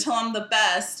it, and until I'm the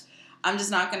best, I'm just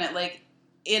not gonna like.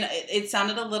 It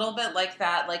sounded a little bit like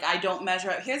that. Like I don't measure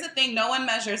up. Here's the thing: no one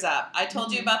measures up. I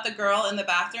told you about the girl in the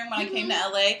bathroom when I came to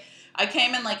LA. I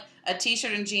came in like a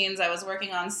t-shirt and jeans. I was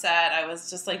working on set. I was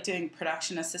just like doing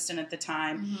production assistant at the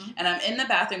time. And I'm in the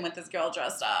bathroom with this girl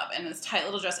dressed up in this tight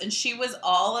little dress. And she was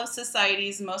all of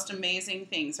society's most amazing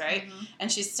things, right?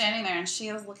 And she's standing there and she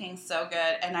is looking so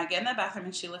good. And I get in the bathroom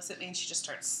and she looks at me and she just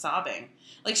starts sobbing.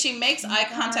 Like she makes eye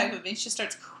contact with me and she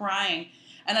starts crying.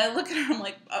 And I look at her, I'm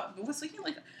like, what's thinking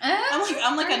like,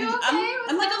 I'm like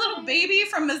a little baby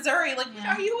from Missouri. Like,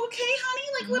 are you okay,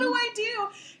 honey? Like, what do I do?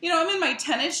 You know, I'm in my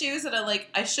tennis shoes that are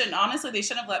like, they shouldn't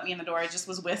have let me in the door. I just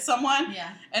was with someone. Yeah.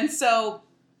 And so,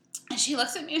 and she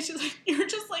looks at me and she's like, you're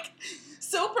just like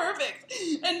so perfect.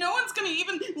 And no one's going to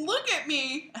even look at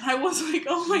me. And I was like,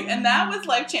 oh my, and that was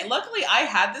life-changing. Luckily, I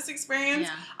had this experience.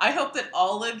 Yeah. I hope that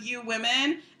all of you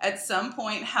women at some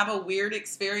point have a weird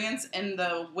experience in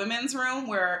the women's room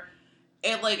where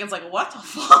it's like, what the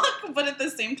fuck? But at the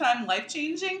same time,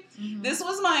 life-changing. This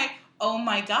was my, oh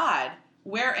my God,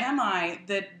 where am I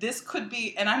that this could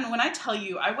be? And when I tell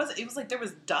you, it was like there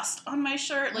was dust on my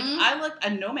shirt. Like I looked,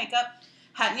 and no makeup,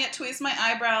 hadn't yet tweezed my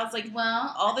eyebrows, like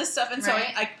all this stuff. And so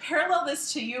I parallel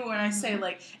this to you when I say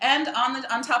like, and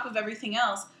on top of everything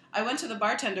else, I went to the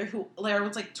bartender who there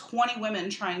was like 20 women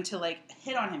trying to like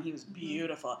hit on him. He was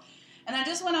beautiful. And I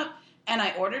just went up and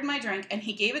I ordered my drink and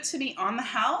he gave it to me on the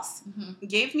house,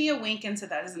 gave me a wink and said,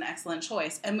 that is an excellent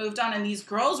choice, and moved on. And these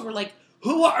girls were like,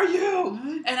 who are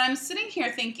you? And I'm sitting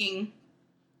here thinking,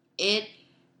 it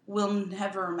will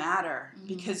never matter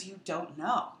because you don't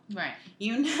know. Right.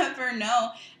 You never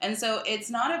know. And so it's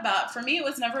not about, for me, it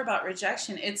was never about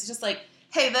rejection. It's just like,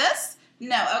 hey, this?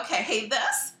 No. Okay. Hey,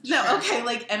 this? No. Sure. Okay.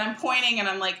 Like, and I'm pointing and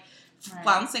I'm like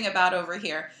flouncing about over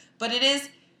here. But it is,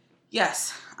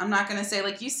 yes, I'm not going to say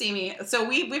like, you see me. So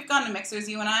we've gone to mixers,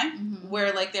 you and I,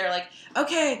 where like, they're like,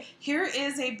 okay, here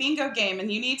is a bingo game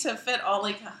and you need to fit all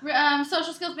like.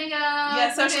 Social skills bingo.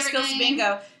 Yeah, social skills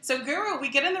bingo. So Guru, we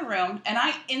get in the room and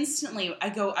I suddenly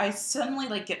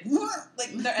like get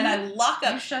like, and I lock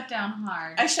up. You shut down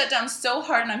hard. I shut down so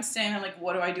hard and I'm standing there like,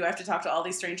 what do? I have to talk to all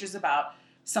these strangers about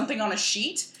something on a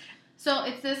sheet? So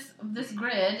it's this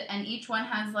grid, and each one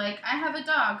has like, I have a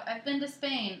dog. I've been to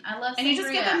Spain. I love sangria. And you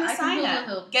just give them the sign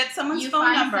it. Get someone's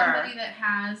phone number. You find somebody that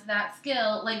has that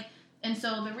skill, like. And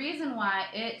so the reason why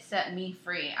it set me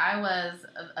free, I was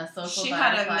a social. She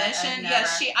had a mission.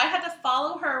 Yes, I had to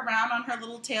follow her around on her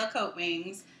little tailcoat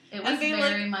wings. It was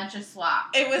very much a swap.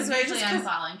 It was very just. I'm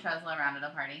following Tresla around at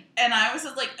a party, and I was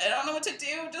just like, I don't know what to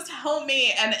do. Just help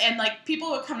me. And like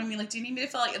people would come to me like, do you need me to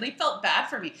fill out? They felt bad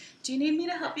for me. Do you need me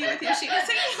to help you with your sheet?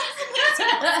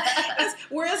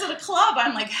 Whereas at a club,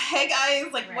 I'm like, hey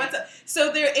guys, like what's up?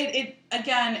 So there, it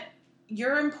again,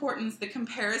 your importance, the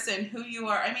comparison, who you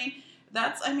are.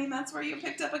 That's where you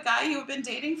picked up a guy you have been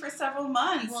dating for several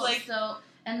months. Well,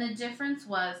 and the difference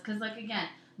was because like again,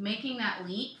 making that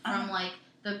leap from like.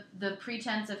 The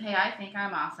pretense of, hey, I think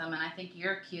I'm awesome and I think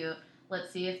you're cute.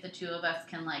 Let's see if the two of us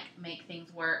can, like, make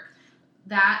things work.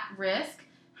 That risk,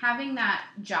 having that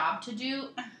job to do,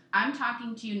 I'm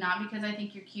talking to you not because I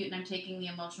think you're cute and I'm taking the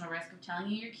emotional risk of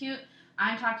telling you you're cute.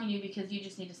 I'm talking to you because you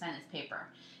just need to sign this paper.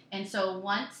 And so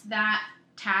once that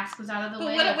task was out of the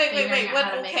way, wait. But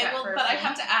I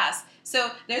have to ask. So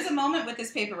there's a moment with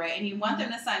this paper, right? And you want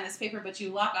them to sign this paper, but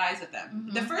you lock eyes with them.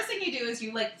 The first thing you do is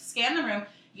you, like, scan the room.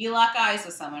 You lock eyes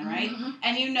with someone, right?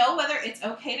 And you know whether it's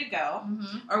okay to go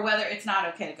or whether it's not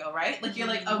okay to go, right? Like, you're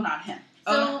like, oh, not him.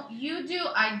 So you do,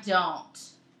 I don't.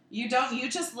 You don't? You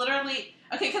just literally...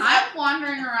 Okay, because I'm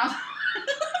wandering around.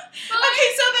 Okay,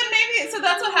 so then maybe... So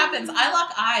that's what happens. I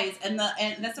lock eyes, and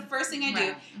that's the first thing I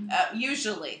do,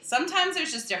 usually. Sometimes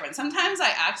there's just different. Sometimes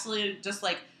I actually just,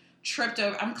 like, tripped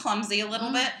over. I'm clumsy a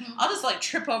little bit. I'll just like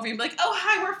trip over you and be like, oh,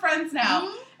 hi, we're friends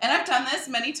now. And I've done this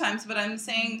many times, but I'm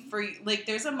saying for like,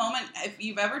 there's a moment, if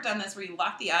you've ever done this where you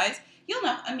lock the eyes, you'll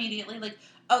know immediately, like,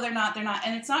 oh, they're not.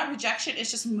 And it's not rejection,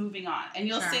 it's just moving on. And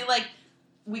you'll see, like,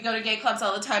 we go to gay clubs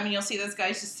all the time, and you'll see those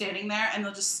guys just standing there, and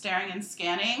they're just staring and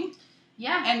scanning.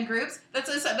 Yeah. And groups.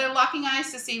 They're locking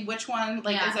eyes to see which one,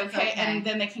 like, is okay, and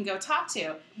then they can go talk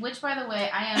to. Which, by the way,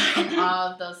 I am in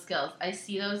awe of those skills. I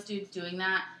see those dudes doing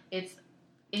that. It's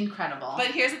incredible. But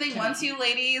here's the thing. Once you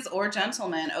ladies or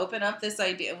gentlemen open up this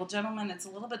idea, well, gentlemen, it's a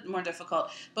little bit more difficult,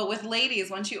 but with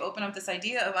ladies, once you open up this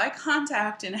idea of eye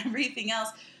contact and everything else,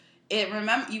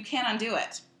 you can't undo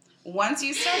it. Once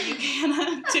you start, you can't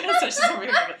undo it.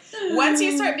 So once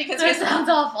you start, because that sounds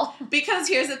awful. Because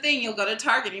here's the thing, you'll go to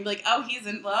Target and you'll be like, oh, he's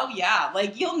in, well, yeah.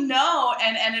 Like, you'll know.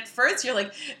 And at first you're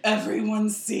like,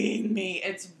 everyone's seeing me.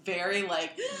 It's very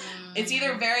like, it's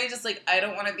either very just like, I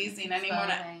don't want to be seen anymore.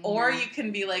 Or you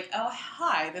can be like, oh,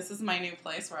 hi, this is my new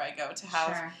place where I go to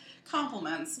have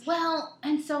compliments. Well,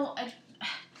 and so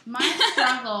my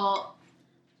struggle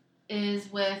is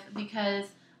because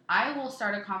I will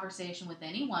start a conversation with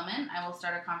any woman. I will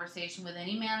start a conversation with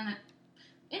any man,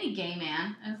 any gay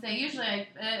man, and say, usually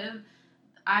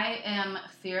I am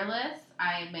fearless.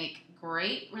 I make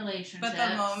great relationships. But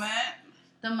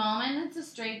the moment it's a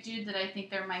straight dude that I think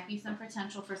there might be some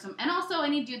potential for some, and also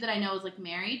any dude that I know is like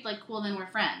married, like cool, then we're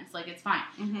friends. Like it's fine.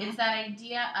 Mm-hmm. It's that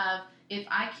idea of if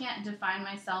I can't define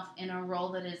myself in a role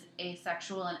that is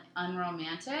asexual and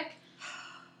unromantic,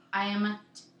 I am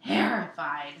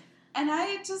terrified. And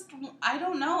I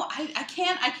don't know. I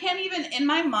can't even, in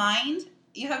my mind,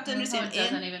 you have to understand. It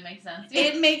doesn't even make sense.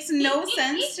 It makes no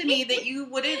sense to me that you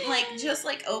wouldn't, like, just,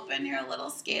 like, open your little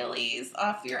scalies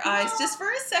off your eyes just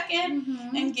for a second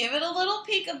and give it a little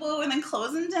peekaboo and then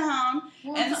close them down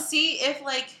and see if,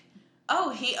 like,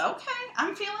 okay,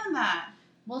 I'm feeling that.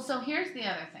 Well, so here's the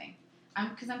other thing.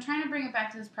 Because I'm trying to bring it back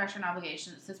to this pressure and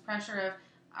obligation. It's this pressure of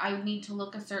I need to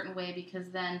look a certain way because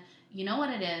then, you know what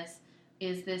it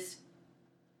is this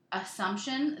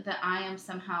assumption that I am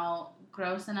somehow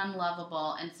gross and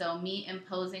unlovable, and so me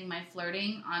imposing my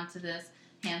flirting onto this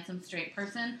handsome straight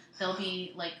person, they'll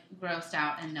be like grossed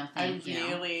out and no thank you.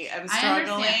 I'm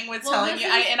struggling with telling you,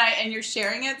 and you're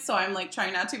sharing it, so I'm like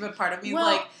trying not to, but part of me is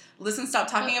like, listen, stop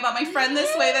talking about my friend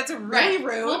this way. That's really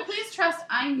rude. Well, please trust.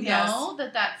 I know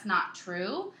that that's not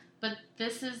true. But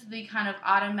this is the kind of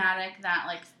automatic,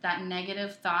 that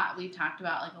negative thought we talked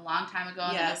about like a long time ago,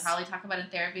 and that we'll probably talk about in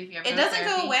therapy if you ever go to therapy. It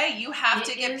doesn't go away. You have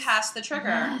to get past the trigger.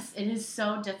 Yes, it is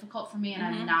so difficult for me, and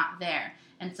I'm not there.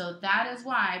 And so that is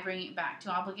why, bringing it back to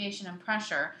obligation and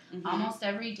pressure, almost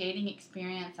every dating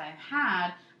experience I've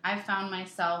had, I've found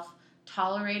myself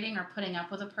tolerating or putting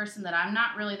up with a person that I'm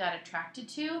not really that attracted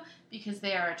to because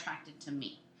they are attracted to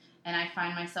me. And I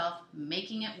find myself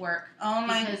making it work. Oh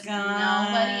my god! Because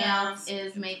nobody else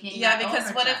is making. Yeah,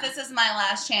 because what if this is my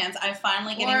last chance? I'm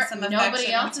finally getting some affection and attention.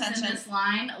 Nobody else is in this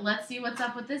line. Let's see what's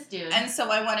up with this dude. And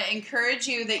so I want to encourage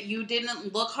you that you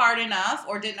didn't look hard enough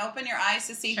or didn't open your eyes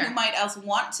to see who might else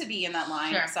want to be in that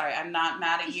line. Sure. Sorry, I'm not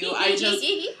mad at you. I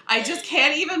just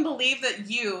can't even believe that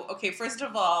you. Okay, first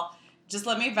of all, just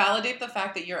let me validate the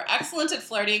fact that you're excellent at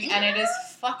flirting, and it is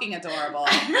fucking adorable.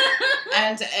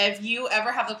 And if you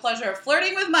ever have the pleasure of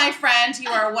flirting with my friend, you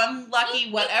are one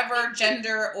lucky whatever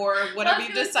gender or whatever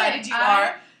you decided you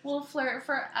are. We'll flirt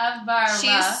forever.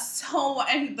 She's so,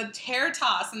 and the tear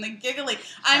toss and the giggling.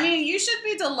 I mean, you should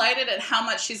be delighted at how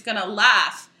much she's going to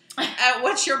laugh at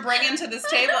what you're bringing to this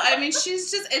table. I mean,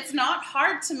 it's not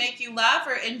hard to make you laugh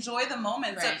or enjoy the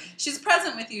moment. Right. So she's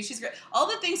present with you. She's great. All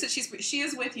the things that she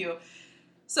is with you.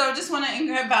 So I just want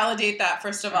to validate that,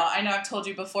 first of all. I know I've told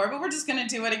you before, but we're just going to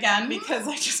do it again because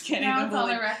I just can't even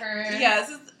believe it. On the record.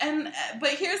 Yes.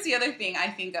 But here's the other thing I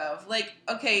think of. Like,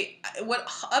 okay, what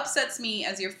upsets me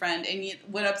as your friend and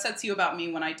what upsets you about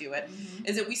me when I do it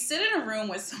is that we sit in a room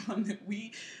with someone that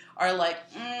we are like,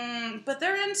 but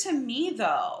they're into me,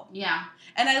 though. Yeah.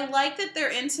 And I like that they're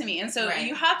into me. And so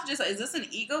you have to just, is this an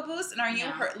ego boost? And are you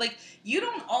hurt? Like, you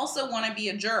don't also want to be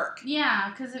a jerk.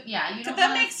 Yeah, because, you don't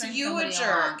that makes you a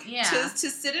jerk. Yeah. To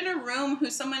sit in a room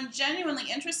who's someone genuinely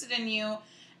interested in you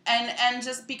and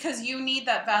just because you need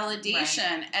that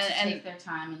validation. Right. And take their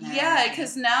time.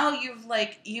 Because now you've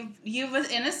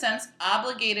in a sense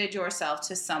obligated yourself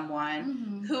to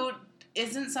someone who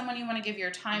isn't someone you want to give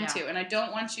your time to. And I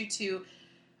don't want you to,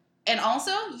 and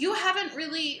also you haven't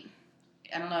really,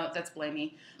 I don't know if that's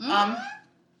blamey.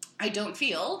 I don't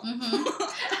feel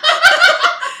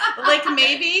like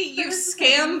maybe you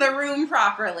scanned the room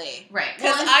properly. Right.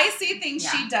 Because I see things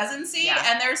she doesn't see,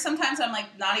 and there's sometimes I'm like,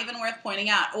 not even worth pointing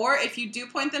out. Or if you do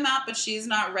point them out, but she's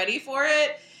not ready for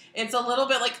it, it's a little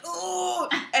bit like, ooh,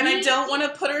 and I don't want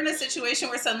to put her in a situation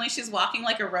where suddenly she's walking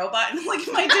like a robot and I'm like,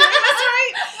 am I doing this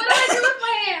right? What do I do with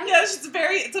my hands? Yeah,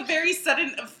 it's a very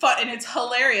sudden fun, and it's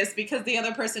hilarious because the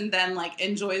other person then like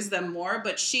enjoys them more,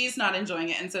 but she's not enjoying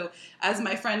it. And so as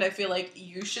my friend, I feel like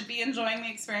you should be enjoying the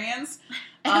experience.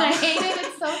 And I hate it.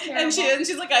 It's so terrible. And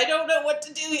she's like, I don't know what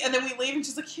to do. And then we leave, and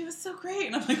she's like, he was so great.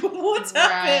 And I'm like, what's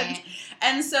happened?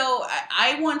 And so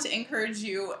I want to encourage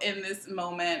you in this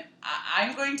moment.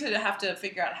 I'm going to have to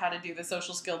figure out how to do the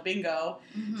social skill bingo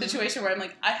situation where I'm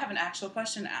like, I have an actual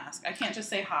question to ask. I can't just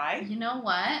say hi. You know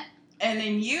what? And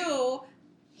then you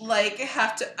like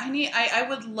have to, I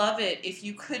would love it if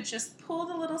you could just pull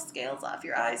the little scales off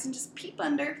your eyes and just peep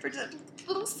under for just a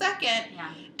little second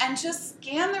and just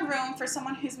scan the room for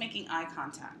someone who's making eye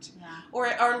contact or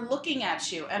are looking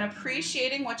at you and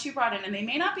appreciating what you brought in. And they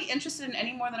may not be interested in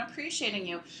any more than appreciating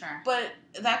you, but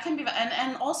that can be,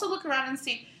 and also look around and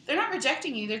see, they're not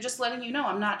rejecting you, they're just letting you know,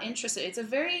 I'm not interested. It's a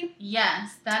very...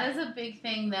 Yes, that is a big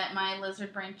thing that my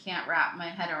lizard brain can't wrap my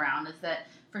head around, is that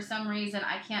for some reason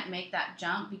I can't make that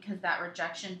jump because that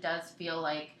rejection does feel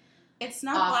like it's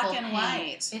not black and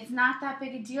white. It's not that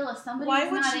big a deal. If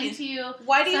somebody's not into you,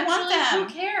 why do you want them? Who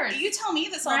cares? You tell me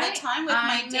this all the time with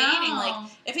my dating.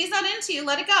 Like, if he's not into you,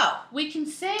 let it go. We can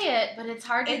say it, but it's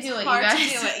hard to do it. It's hard to do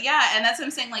it. Yeah, and that's what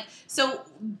I'm saying. Like, so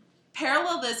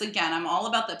parallel this again. I'm all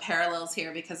about the parallels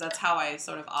here because that's how I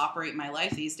sort of operate my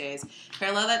life these days.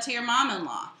 Parallel that to your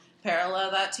mom-in-law. Parallel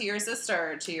that to your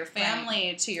sister, to your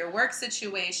family, to your work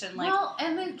situation. Like, well,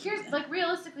 and then here's, like,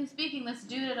 realistically speaking, this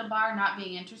dude at a bar not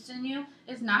being interested in you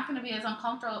is not going to be as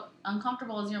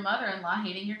uncomfortable as your mother-in-law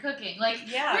hating your cooking. Like,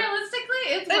 realistically,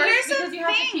 it's worse because you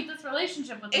have to keep this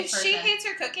relationship with this person. If she hates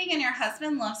your cooking and your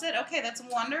husband loves it, okay, that's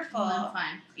wonderful. Then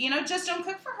fine. You know, just don't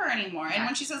cook for her anymore. Yeah. And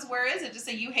when she says, where is it? Just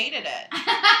say, you hated it.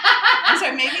 I'm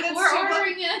sorry, maybe that's we're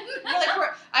ordering it.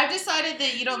 I've decided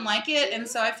that you don't like it, and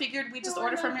so I figured we just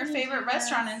order from your favorite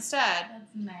restaurant instead.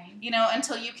 That's nice. You know,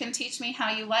 until you can teach me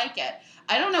how you like it.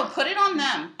 I don't know. Put it on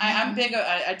them. I'm big.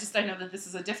 I know that this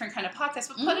is a different kind of podcast,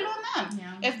 but put it on them.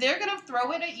 Yeah. If they're going to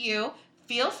throw it at you,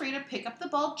 feel free to pick up the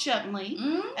ball gently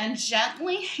and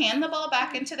gently hand the ball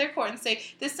back into their court and say,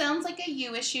 this sounds like a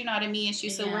you issue, not a me issue,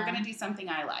 so we're going to do something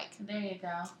I like. There you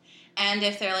go. And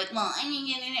if they're like, well,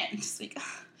 just like,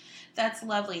 that's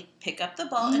lovely. Pick up the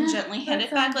ball and gently hand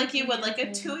it back like you would like a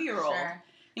 2-year-old. Sure.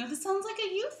 You know, this sounds like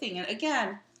a you thing. And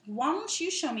again, why don't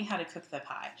you show me how to cook the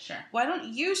pie? Sure. Why don't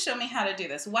you show me how to do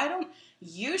this? Why don't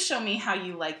you show me how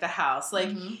you like the house? Like,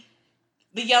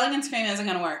 the yelling and screaming isn't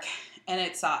going to work. And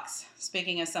it sucks,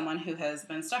 speaking as someone who has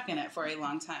been stuck in it for a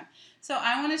long time. So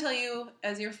I want to tell you,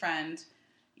 as your friend,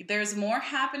 there's more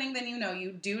happening than you know.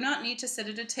 You do not need to sit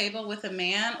at a table with a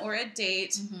man or a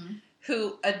date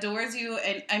who adores you.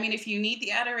 And I mean, if you need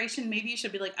the adoration, maybe you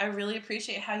should be like, I really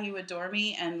appreciate how you adore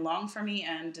me and long for me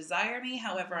and desire me.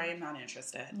 However, I am not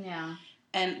interested. Yeah.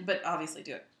 But obviously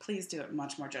do it. Please do it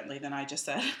much more gently than I just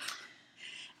said.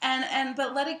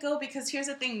 But let it go, because here's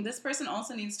the thing. This person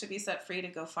also needs to be set free to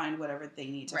go find whatever they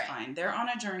need to find. They're on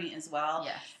a journey as well.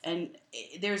 Yes. And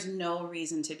there's no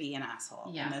reason to be an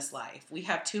asshole in this life. We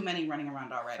have too many running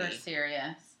around already. For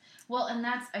serious. Well, and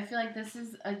I feel like this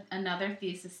is another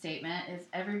thesis statement, is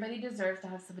everybody deserves to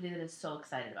have somebody that is so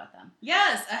excited about them.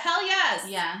 Yes, a hell yes.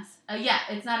 Yes. Yeah,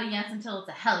 it's not a yes until it's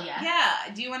a hell yes.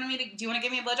 Yeah. Do you want to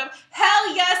give me a blowjob?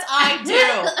 Hell yes, I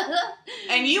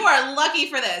do. And you are lucky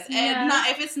for this. And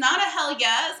if it's not a hell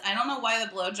yes, I don't know why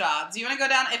the blowjobs. Do you want to go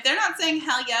down? If they're not saying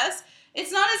hell yes,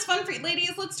 it's not as fun for you.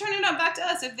 Ladies, let's turn it back to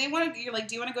us. If they want to, you're like,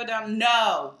 do you want to go down?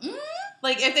 No.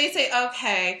 Like, if they say,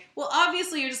 okay, well,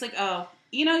 obviously you're just like, oh,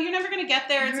 you know, you're never going to get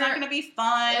there. It's not going to be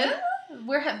fun.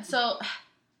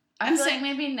 I'm saying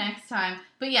maybe next time.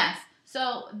 But yes,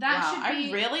 so that should be...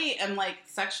 I really am, like,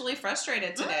 sexually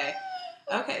frustrated today.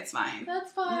 Okay, it's fine.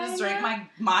 That's fine. I just drank my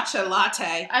matcha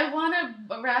latte. I want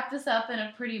to wrap this up in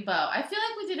a pretty bow. I feel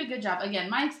like we did a good job. Again,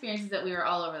 my experience is that we were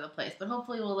all over the place, but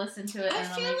hopefully we'll listen to it and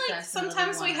it'll make sense. I feel like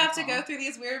sometimes we have to go through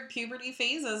these weird puberty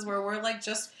phases where we're, like,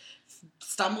 just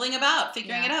stumbling about,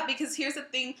 figuring it out. Because here's the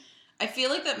thing. I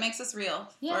feel like that makes us real.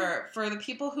 For the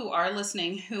people who are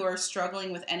listening, who are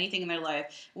struggling with anything in their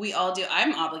life. We all do.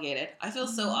 I'm obligated. I feel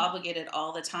so obligated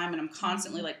all the time, and I'm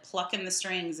constantly like plucking the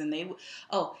strings. And the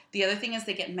other thing is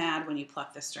they get mad when you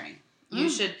pluck the string. You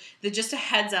should, just a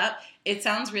heads up, it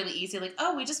sounds really easy, like,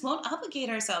 oh, we just won't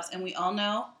obligate ourselves. And we all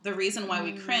know the reason why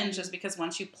we cringe is because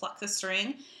once you pluck the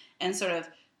string and sort of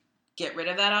get rid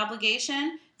of that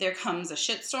obligation, there comes a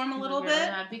shitstorm a little bit.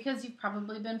 Because you've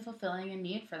probably been fulfilling a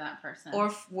need for that person.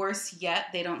 Or worse yet,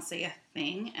 they don't say a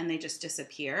thing and they just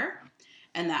disappear.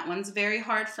 And that one's very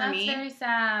hard for me. That's very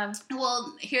sad.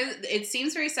 Well, it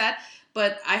seems very sad,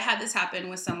 But I had this happen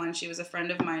with someone. She was a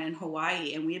friend of mine in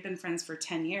Hawaii, and we had been friends for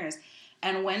 10 years.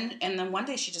 And then one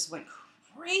day she just went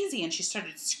crazy, and she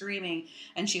started screaming,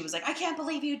 and she was like, I can't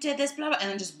believe you did this, blah, blah, and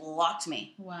then just blocked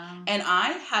me. Wow. And I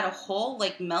had a whole,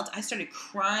 melt. I started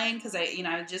crying because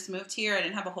I just moved here. I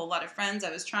didn't have a whole lot of friends.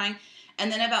 I was trying.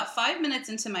 And then about 5 minutes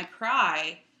into my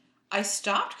cry, I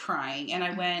stopped crying, and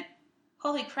I went,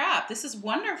 holy crap, this is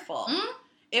wonderful.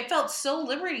 It felt so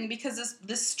liberating because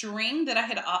this string that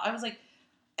I was like,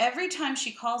 every time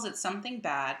she calls it something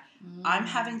bad, I'm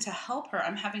having to help her.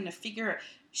 I'm having to figure,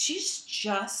 she's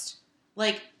just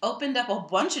opened up a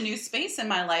bunch of new space in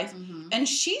my life. And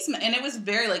it was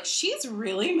very she's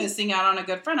really missing out on a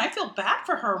good friend. I feel bad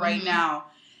for her right now.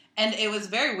 And it was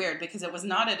very weird because it was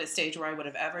not at a stage where I would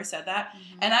have ever said that.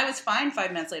 And I was fine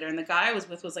 5 minutes later, and the guy I was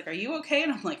with was like, are you okay?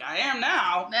 And I'm like, I am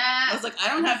now. I was like, I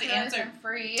don't have to answer. I'm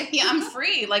free. Yeah, I'm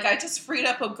free. I just freed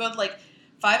up a good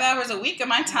 5 hours a week of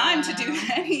my time to do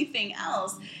anything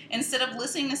else instead of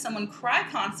listening to someone cry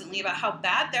constantly about how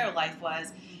bad their life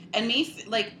was, and me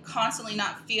constantly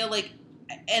not feel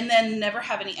and then never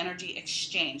have any energy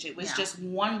exchange. It was just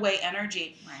one-way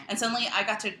energy. Right. And suddenly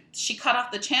she cut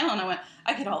off the channel, and I went,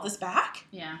 I get all this back?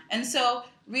 Yeah. And so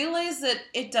realize that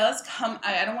it does come,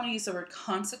 I don't want to use the word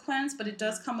consequence, but it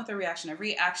does come with a reaction.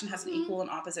 Every action has an equal and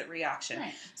opposite reaction.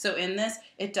 Right. So in this,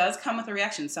 it does come with a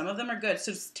reaction. Some of them are good.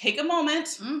 So just take a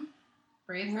moment.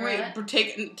 Breathe through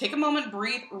it. Take a moment,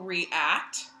 breathe,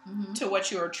 react to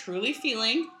what you are truly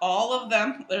feeling. All of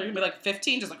them, they're going to be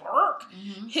 15, just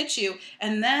hit you.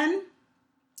 And then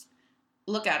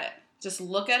look at it. Just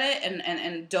look at it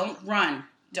and don't run.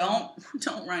 Don't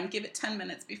run. Give it 10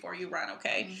 minutes before you run,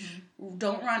 okay?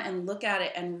 Don't run, and look at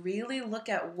it and really look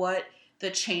at what the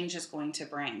change is going to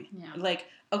bring. Yeah.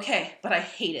 Okay, but I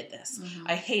hated this.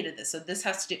 I hated this. So this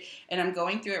has to do, and I'm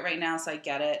going through it right now, so I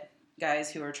get it.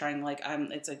 Guys who are trying,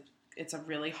 it's a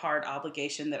really hard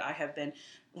obligation that I have been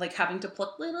having to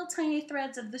pluck little tiny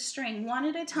threads of the string one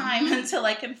at a time until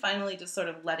I can finally just sort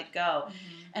of let it go.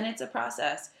 And it's a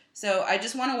process. So I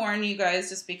just want to warn you guys,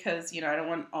 just because, I don't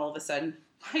want all of a sudden,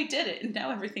 I did it and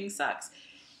now everything sucks.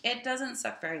 It doesn't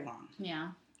suck very long. Yeah.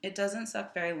 It doesn't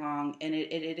suck very long, and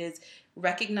it is,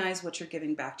 recognize what you're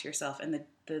giving back to yourself and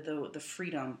the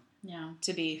freedom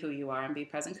to be who you are and be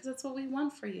present, because that's what we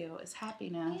want for you, is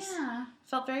happiness. Yeah.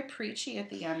 Felt very preachy at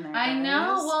the end there, I guys.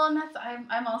 know. Well, and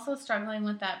I'm also struggling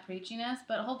with that preachiness,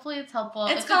 but hopefully it's helpful.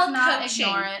 It's called coaching.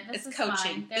 Ignore it. It's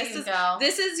coaching. Fine. There you go.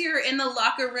 This is your in the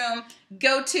locker room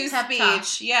go-to Pep speech.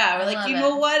 talk. Yeah, we're I you love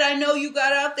know it. what? I know you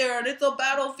got out there and it's a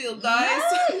battlefield, guys.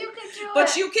 Yeah, you can do it.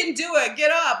 But you can do it.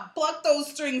 Get up. Pluck those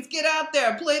strings. Get out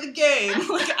there. Play the game.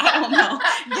 I don't know.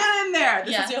 Get in there.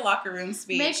 This is your locker room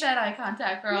speech. Make that eye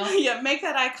contact, girl. Yeah, make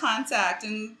that eye contact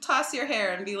and toss your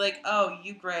hair and be like, oh,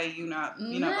 you gray, you not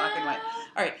black and white.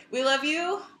 All right, we love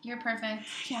you. You're perfect.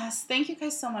 Yes, thank you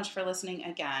guys so much for listening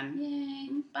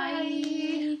again.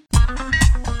 Yay.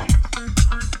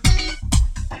 Bye.